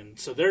time, and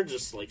so they're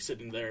just like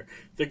sitting there,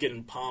 they're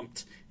getting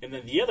pumped, and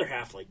then the other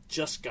half like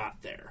just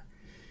got there,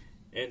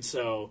 and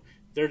so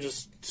they're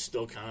just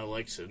still kind of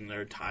like sitting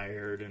there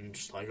tired and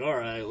just like, all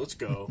right, let's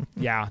go.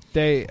 Yeah,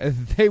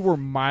 they were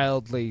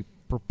mildly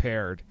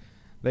prepared.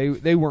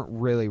 They weren't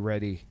really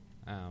ready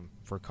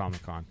for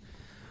Comic-Con.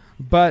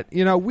 But,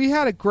 we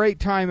had a great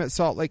time at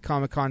Salt Lake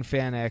Comic-Con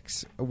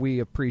FanX. We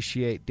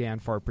appreciate Dan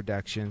Farr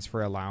Productions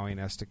for allowing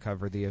us to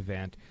cover the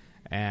event.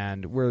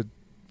 And we're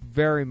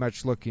very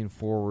much looking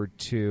forward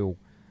to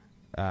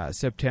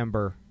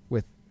September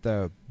with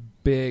the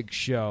big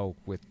show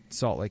with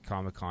Salt Lake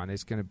Comic-Con.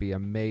 It's going to be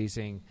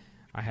amazing.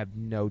 I have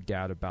no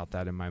doubt about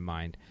that in my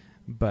mind.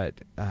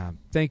 But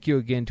thank you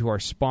again to our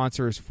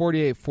sponsors,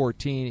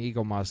 4814,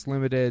 Eagle Moss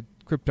Limited,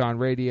 Krypton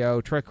Radio,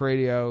 Trek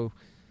Radio,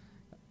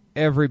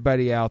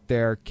 everybody out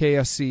there,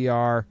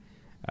 KSCR.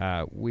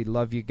 We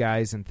love you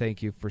guys, and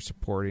thank you for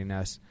supporting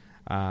us.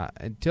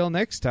 Until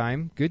next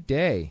time, good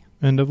day.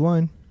 End of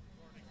line.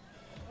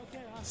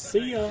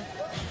 See ya.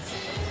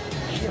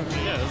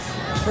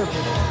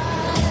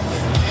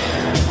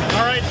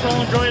 All right,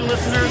 Stolen Droid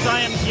listeners,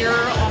 I am here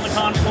on the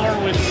con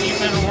floor with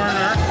Ethan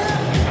Werner,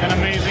 an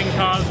amazing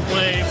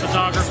cosplay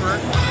photographer.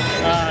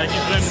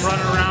 He's been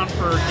running around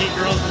for Geek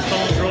Girls and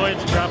Stolen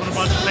Droids, grabbing a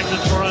bunch of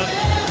pictures for us.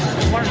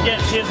 I wanted to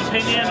get his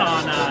opinion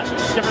on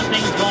different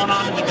things going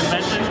on in the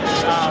convention.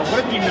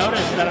 What have you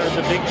noticed that are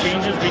the big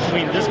changes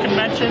between this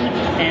convention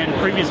and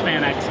previous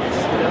FanXs?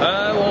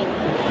 Well,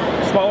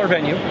 smaller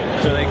venue,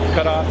 so they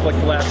cut off like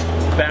the last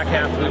back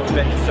half of the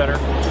convention center.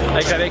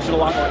 I think that makes it a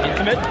lot more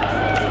intimate.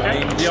 I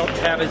mean, you don't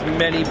have as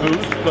many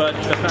booths, but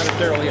that's not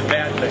necessarily a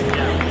bad thing.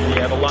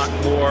 You have a lot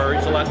more,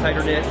 it's a lot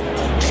tighter knit.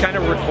 It kind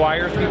of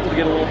requires people to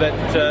get a little bit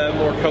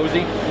more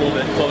cozy, a little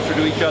bit closer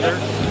to each other.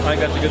 I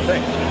think that's a good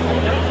thing.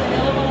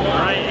 All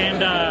right,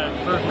 and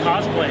for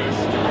cosplays,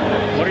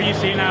 what are you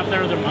seeing out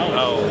there the most?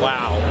 Oh,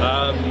 wow.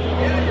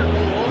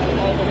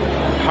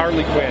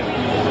 Harley Quinn,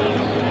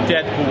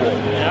 Deadpool,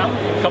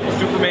 a couple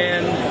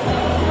Superman,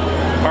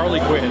 Harley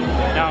Quinn,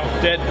 now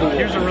Deadpool.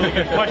 Here's a really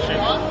good question.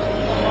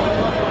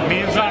 Me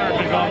and Zara have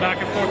been going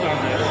back and forth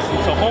on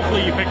this, so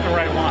hopefully you picked the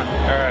right one.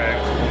 All right.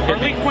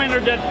 Harley Quinn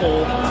or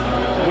Deadpool,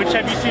 which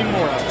have you seen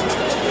more of?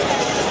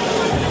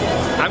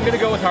 I'm going to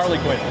go with Harley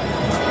Quinn.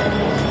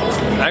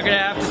 I'm going to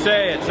have to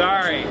say it,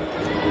 sorry.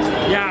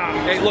 Yeah.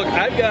 Hey, look,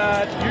 I've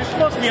got... You're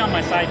supposed to be on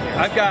my side here.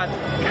 I've got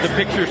the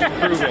pictures to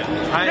prove it.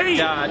 I've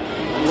got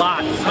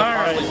lots of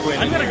Harley Quinn.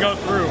 I'm going to go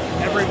through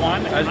every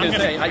one. I was going to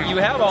say, you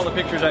have all the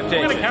pictures I've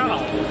taken. I'm going to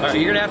count them. All right,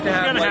 you're going to have to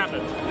have,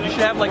 you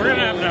should have, like... We're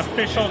going to have an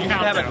official countdown. You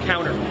should have a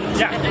counter.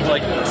 Yeah.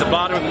 Like, the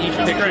bottom of each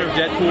picture of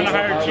Deadpool. I'm going to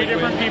hire two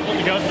different people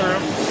to go through,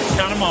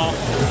 count them all.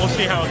 We'll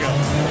see how it goes.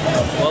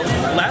 Well,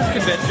 last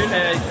convention,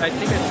 and I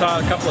think I saw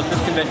a couple at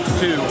this convention,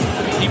 too,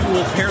 people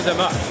will pair them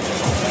up.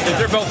 Because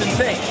they're both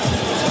insane.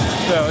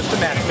 So it's a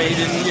match made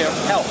in,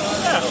 hell.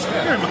 Yeah,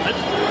 very much.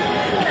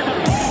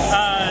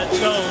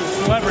 So,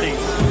 celebrities.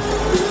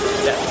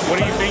 Yeah. What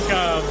do you think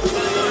of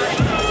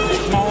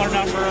smaller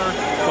number,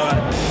 but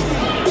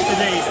do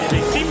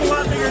they seem a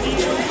lot bigger to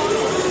you?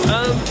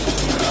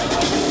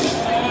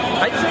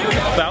 I'd say it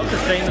was about the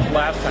same as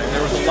last time.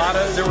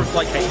 There was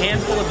like a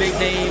handful of big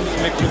names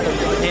mixed with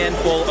a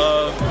handful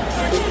of,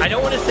 I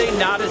don't want to say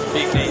not as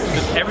big names,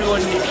 because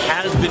everyone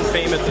has been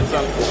famous at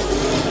some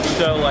point.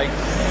 So like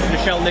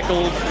Nichelle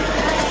Nichols,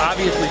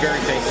 obviously very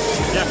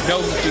famous. Yeah.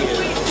 Know who she is.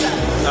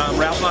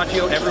 Ralph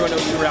Macchio, everyone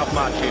knows who Ralph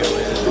Macchio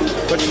is.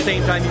 But at the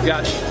same time, you've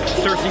got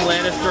Cersei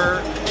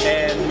Lannister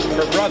and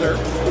her brother,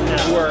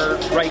 who are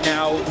right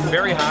now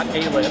very hot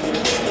A-list,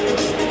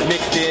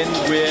 mixed in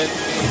with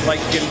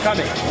like Jim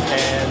Cummings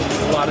and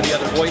a lot of the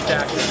other voice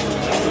actors.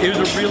 It was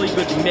a really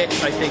good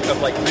mix, I think, of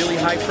like really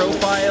high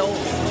profile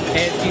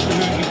and people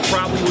who you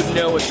probably would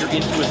know if you're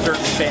into a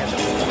certain fandom.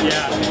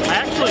 Yeah, I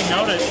actually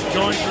noticed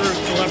going through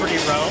Celebrity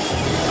Row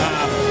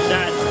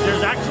that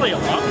there's actually a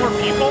lot more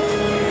people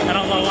and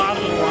a lot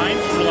of the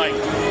lines for like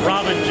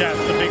Robin Jess,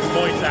 the big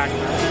voice actor,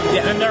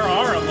 than there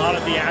are a lot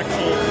of the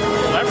actual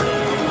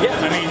celebrities. Yeah.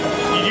 I mean,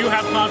 you do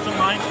have constant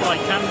lines for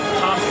like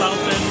Tom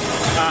Felton,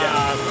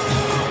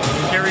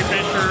 Carrie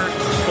Fisher,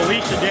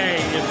 Felicia Day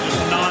is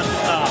just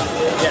non-stop.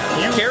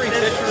 Yeah, Carrie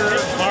Fisher.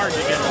 It's hard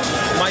to get on.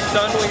 My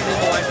son waited in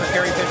the line for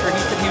Carrie Fisher.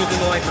 He said he was in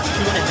the line for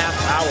 2.5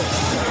 hours.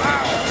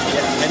 Wow.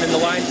 Yeah. And then the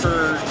line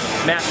for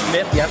Matt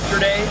Smith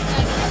yesterday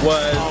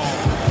was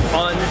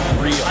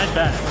unreal. I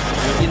bet.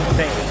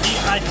 Insane.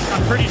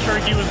 I'm pretty sure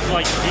he was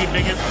like the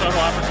biggest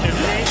photo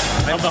opportunity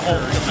of the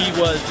whole. He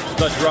was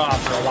the draw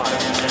for a lot of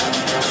people.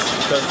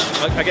 Because,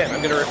 again,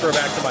 I'm going to refer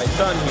back to my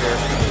son here.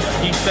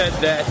 He said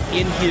that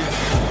in his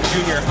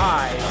junior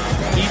high,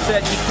 he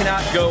said he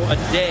cannot go a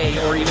day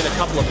or even a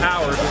couple of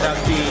hours without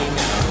seeing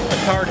a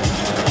TARDIS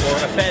or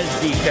a Fez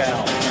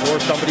decal or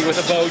somebody with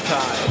a bow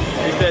tie.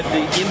 He said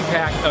the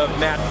impact of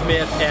Matt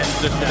Smith and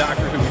just the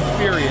Doctor Who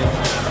experience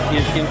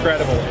is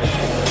incredible.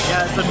 Yeah,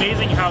 it's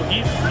amazing how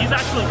he's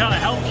actually kind of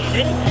helped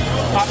shape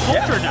pop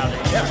culture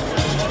nowadays.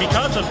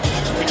 Because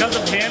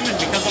of him and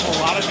because of a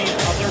lot of these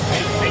other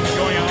big things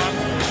going on.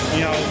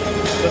 You know,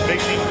 the big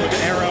things with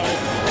Arrow.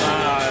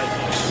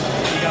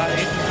 You got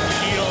Agents of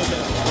S.H.I.E.L.D.,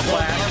 the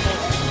Flash.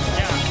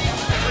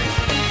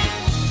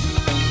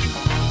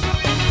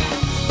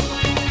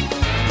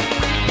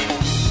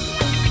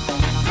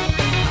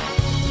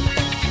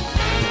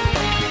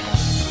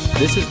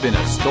 This has been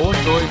a Stolen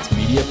Droids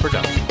Media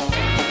production.